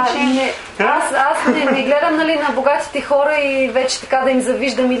 I hate you. Аз не гледам, нали, на богатите хора и вече така да им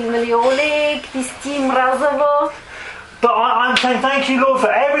завиждам или, нали, оле, какви сти, мразава. But I'm saying thank you, Lord,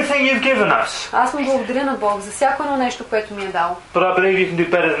 for everything you've given us. Аз му благодаря на Бог за всяко едно нещо, което ми е дал. But I believe you can do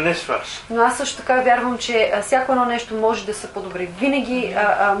better than this for us. Но аз също така вярвам, че всяко едно нещо може да се подобри. Винаги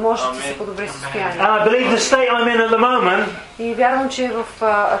може да се подобри състояние. And I believe the state I'm in at the moment И вярвам, че в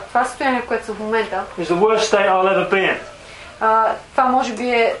това състояние, в което съм в момента, is the worst state I'll ever be in. Това може би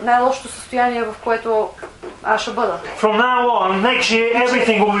е най-лошото състояние, в което аз ще бъда. From now on, next year,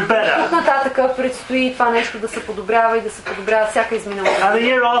 everything will be better. От нататък предстои това нещо да се подобрява и да се подобрява всяка изминала година. And the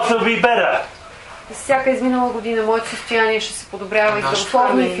year after will be better. Всяка изминала година моето състояние ще се подобрява и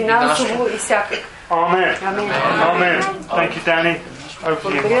здравословно, и финансово, и всякак. Amen. Амин. Amen. Thank you, Danny. Over to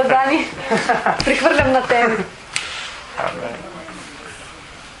you. Благодаря, Дани. Прехвърлям на тебе.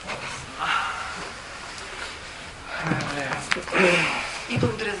 И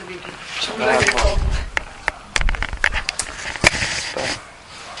благодаря за Библията.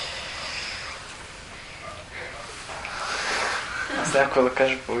 Сега какво да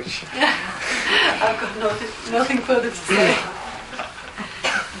кажа повече? I've got nothing further to say.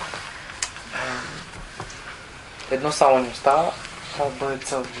 Едно само ни остава, това да бъде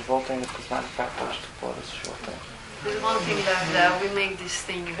цел в живота и не познаем как това ще бъде за живота. There's one thing that we make this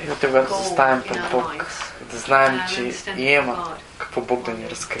thing И когато go заставим in пред our Бог, minds. да знаем, And че understand има God. какво Бог да ни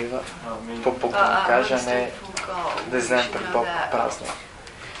разкрива, какво Бог да ни каже, а не да излезем пред Бог празни.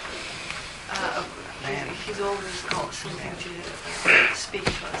 He's always got something to speak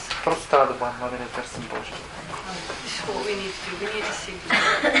to us. Просто трябва да бъдем мъдри да търсим Божия. This is what we need to do. We need to seek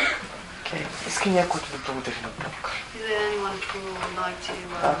God. Иска някой да благодари на Бог. Is there anyone who would like to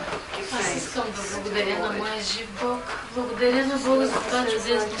give Аз thanks? искам да благодаря на моя жив Бог. Благодаря на Бога за това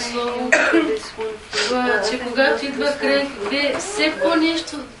чудесно слово. Че когато идва край, все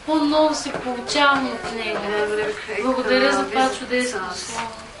по-нещо, по-ново се получавам от него. Благодаря за това чудесно слово.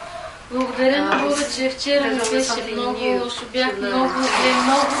 Благодаря на Бога, че вчера ми беше много лошо, бях много зле,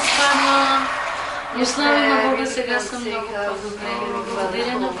 много спана. И слава на Бога, сега съм много по-добре.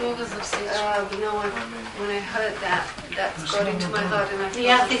 Благодаря на Бога за всичко. И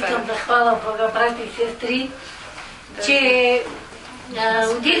аз искам да хваля Бога, брати и сестри, че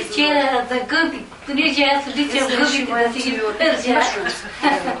отих вчера за гъби, понеже аз обичам гъбите да си ги държа.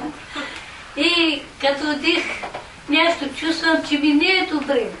 И като отих, нещо чувствам, че ми не е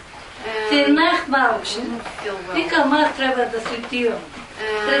добре. Седнах малко. Викам, аз трябва да се отивам.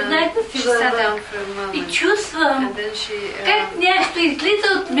 Седнах да си вървам. И чувствам как нещо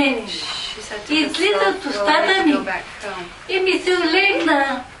излиза от мене. Излиза от устата ми. И ми се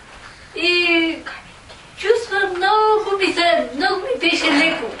улегна. И чувствам много ми беше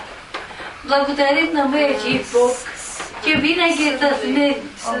леко. Благодарим на моя жив Бог. че винаги е с мен.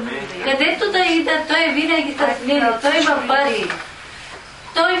 Където да ида, той е винаги с мен. Той ме пази.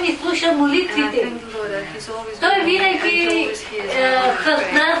 Той ми слуша молитвите. Той винаги с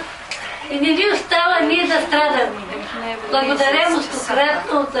нас и не ни остава ние да страдаме. Благодаря му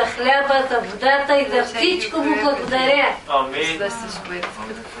стократно за хляба, за водата и за всичко му благодаря.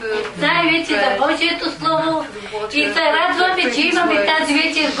 Най-вече за Божието Слово и се радваме, че имаме тази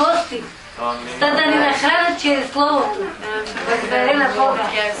вечер гости, за да ни нахранят чрез Словото. Благодаря на Бога.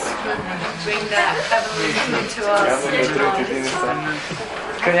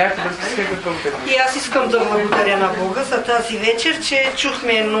 И аз искам да благодаря на Бога за тази вечер, че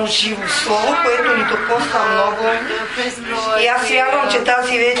чухме едно живо слово, което ни докосна много. И аз вярвам, че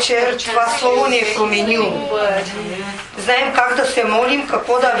тази вечер това слово ни е променило. Знаем как да се молим,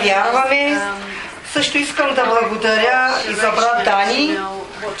 какво да вярваме. Също искам да благодаря и за брат Дани,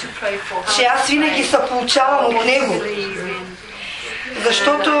 че аз винаги се получавам от него.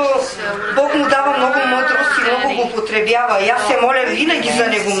 Защото Бог му дава много мъдрост и много го употребява. И аз се моля винаги за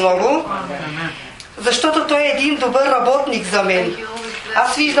него много, защото той е един добър работник за мен.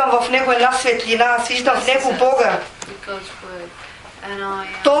 Аз виждам в него една светлина, аз виждам в него Бога.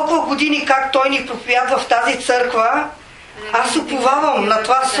 Толкова години как той ни проповядва в тази църква, аз уповавам на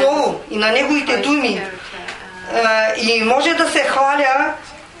това слово и на неговите думи. И може да се хваля,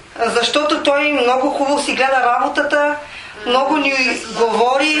 защото той много хубаво си гледа работата, много ни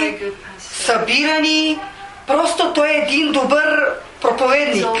говори, събира ни. Просто той е един добър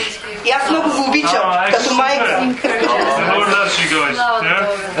проповедник. И аз много го обичам, като майка.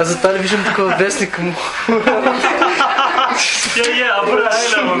 Аз за това ли виждам такова вестник му?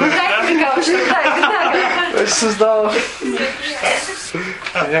 Вече създава.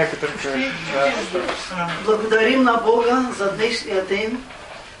 Благодарим на Бога за днешния ден.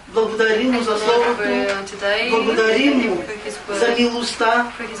 Благодарим му за Словото, благодарим му за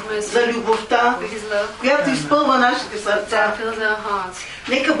милостта, за любовта, която изпълва нашите сърца.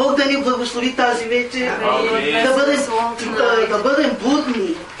 Нека Бог да ни благослови тази вечер, да бъдем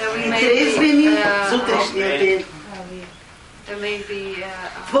будни и трезвени за утрешния ден.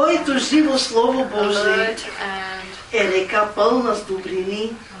 Твоето живо Слово Божие е река пълна с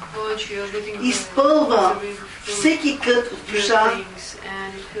добрини, изпълва всеки кът в душа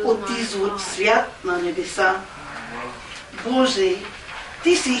от извор свят на небеса. Боже,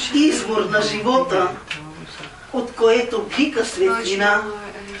 Ти си извор на живота, от което блика светлина,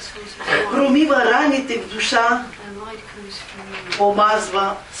 промива раните в душа,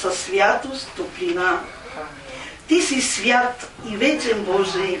 помазва със святост топлина. Ти си свят и вечен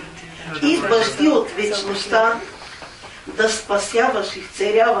Боже, идваш Ти от вечността, да спасяваш и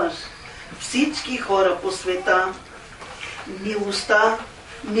вцеляваш всички хора по света. Милостта,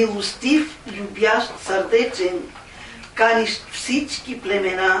 милостив, любящ, сърдечен, каниш всички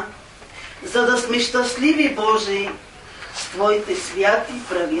племена, за да сме щастливи, Боже, с Твоите святи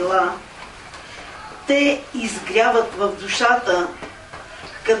правила. Те изгряват в душата,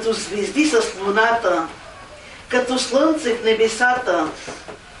 като звезди с луната, като слънце в небесата,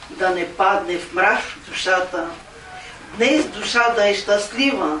 да не падне в мрак в душата. Днес душа да е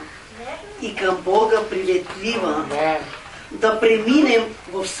щастлива и към Бога приветлива, да преминем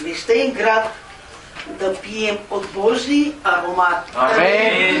в свещен град, да пием от Божий аромат.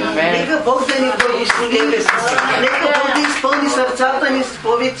 Нека Бог да ни благослови, нека Бог да изпълни сърцата ни с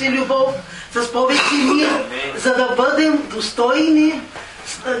повече любов, с повече мир, за да бъдем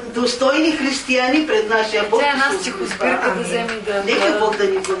достойни християни пред нашия Бог. Нека Бог да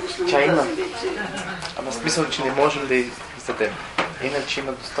ни благослови тази вечер. Ама смисъл, че не можем да издадем. Иначе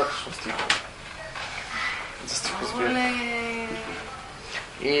има достатъчно стихове. За стихосбиране.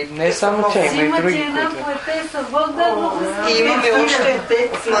 И не е само че, има и други, И имаме още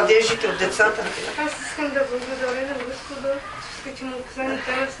от младежите, от децата. Аз искам да благодаря на Господа, че му казани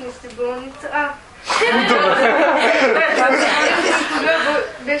тази сте болница. Когато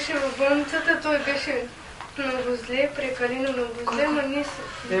беше в болницата, той беше много зле, прекалено много зле, но ние се...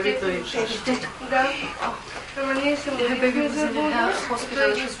 Да. Ама ние се молихме за Бога.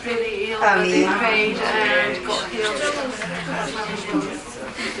 Амин.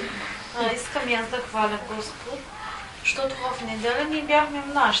 Искам и аз да хваля Господ, защото в неделя ние бяхме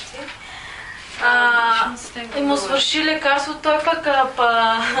мнащи и му свърши лекарство, той пък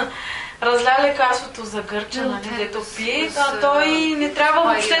разля лекарството за гърча, нали, дето пи, той не трябва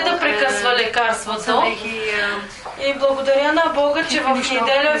въобще да прекъсва лекарството. И благодаря на Бога, че в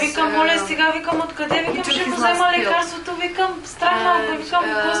неделя викам, моля сега, викам, откъде, викам, ще му взема лекарството, викам, страх малко, викам,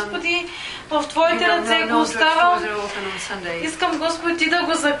 Господи, в Твоите ръце го оставям. Искам, Господи, Ти да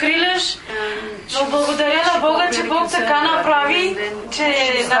го закриляш. Но благодаря на Бога, че Бог така направи,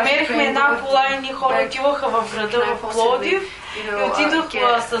 че намерихме една кола и ни хора отиваха в града в Пловдив. И отидох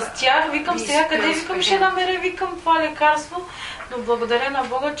с тях. Викам сега къде, викам ще намеря, викам това лекарство. Но благодаря на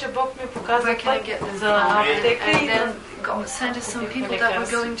Бога, че Бог ми показа път за аптека и да... God sent us some people that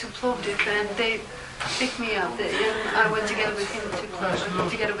were going to Plovdiv, and they picked me up, and I went together with him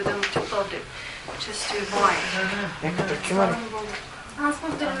together with them to Plovdiv, just to buy. Аз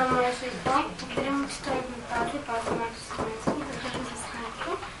благодаря на моя Бог, благодаря му, че той ми пази, пази моето семейство, благодаря му за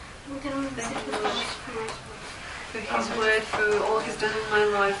семейство, благодаря му за всичко, което беше в моето. For His word, for all He's done in my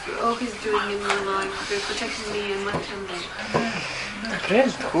life, for all He's doing in my life, for protecting me and my family. Добре,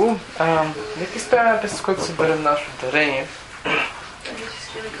 хубаво. Нека изпеем песен, с който се берем нашето дарение. We're just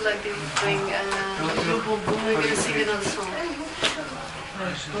going to collectively bring, we're going to sing another song.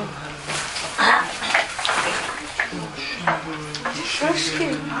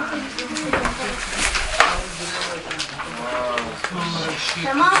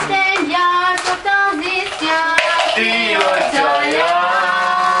 Самотен яр по този свят ти оцелян.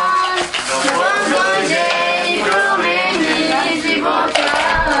 Щом дойде и промени живота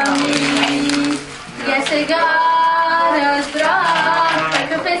ми. Я сега разбрах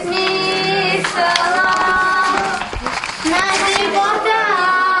какъв е смисъла на живота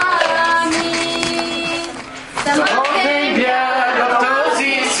ми. Самотен бяг в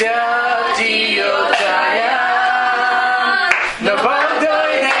този свят ти отчаян. Но Бог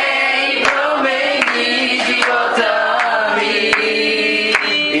дойде и промени живота ми.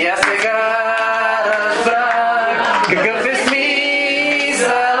 И аз сега разбрах какъв е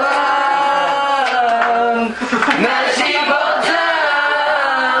смисъла на живота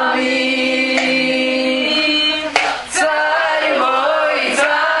ми. Царю мой,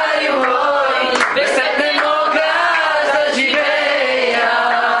 без теб не мога да живея.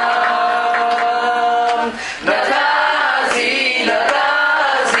 На тази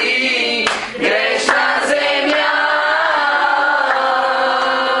грешна земя.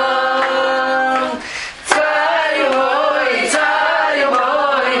 Царю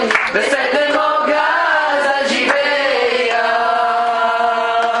мой, без теб не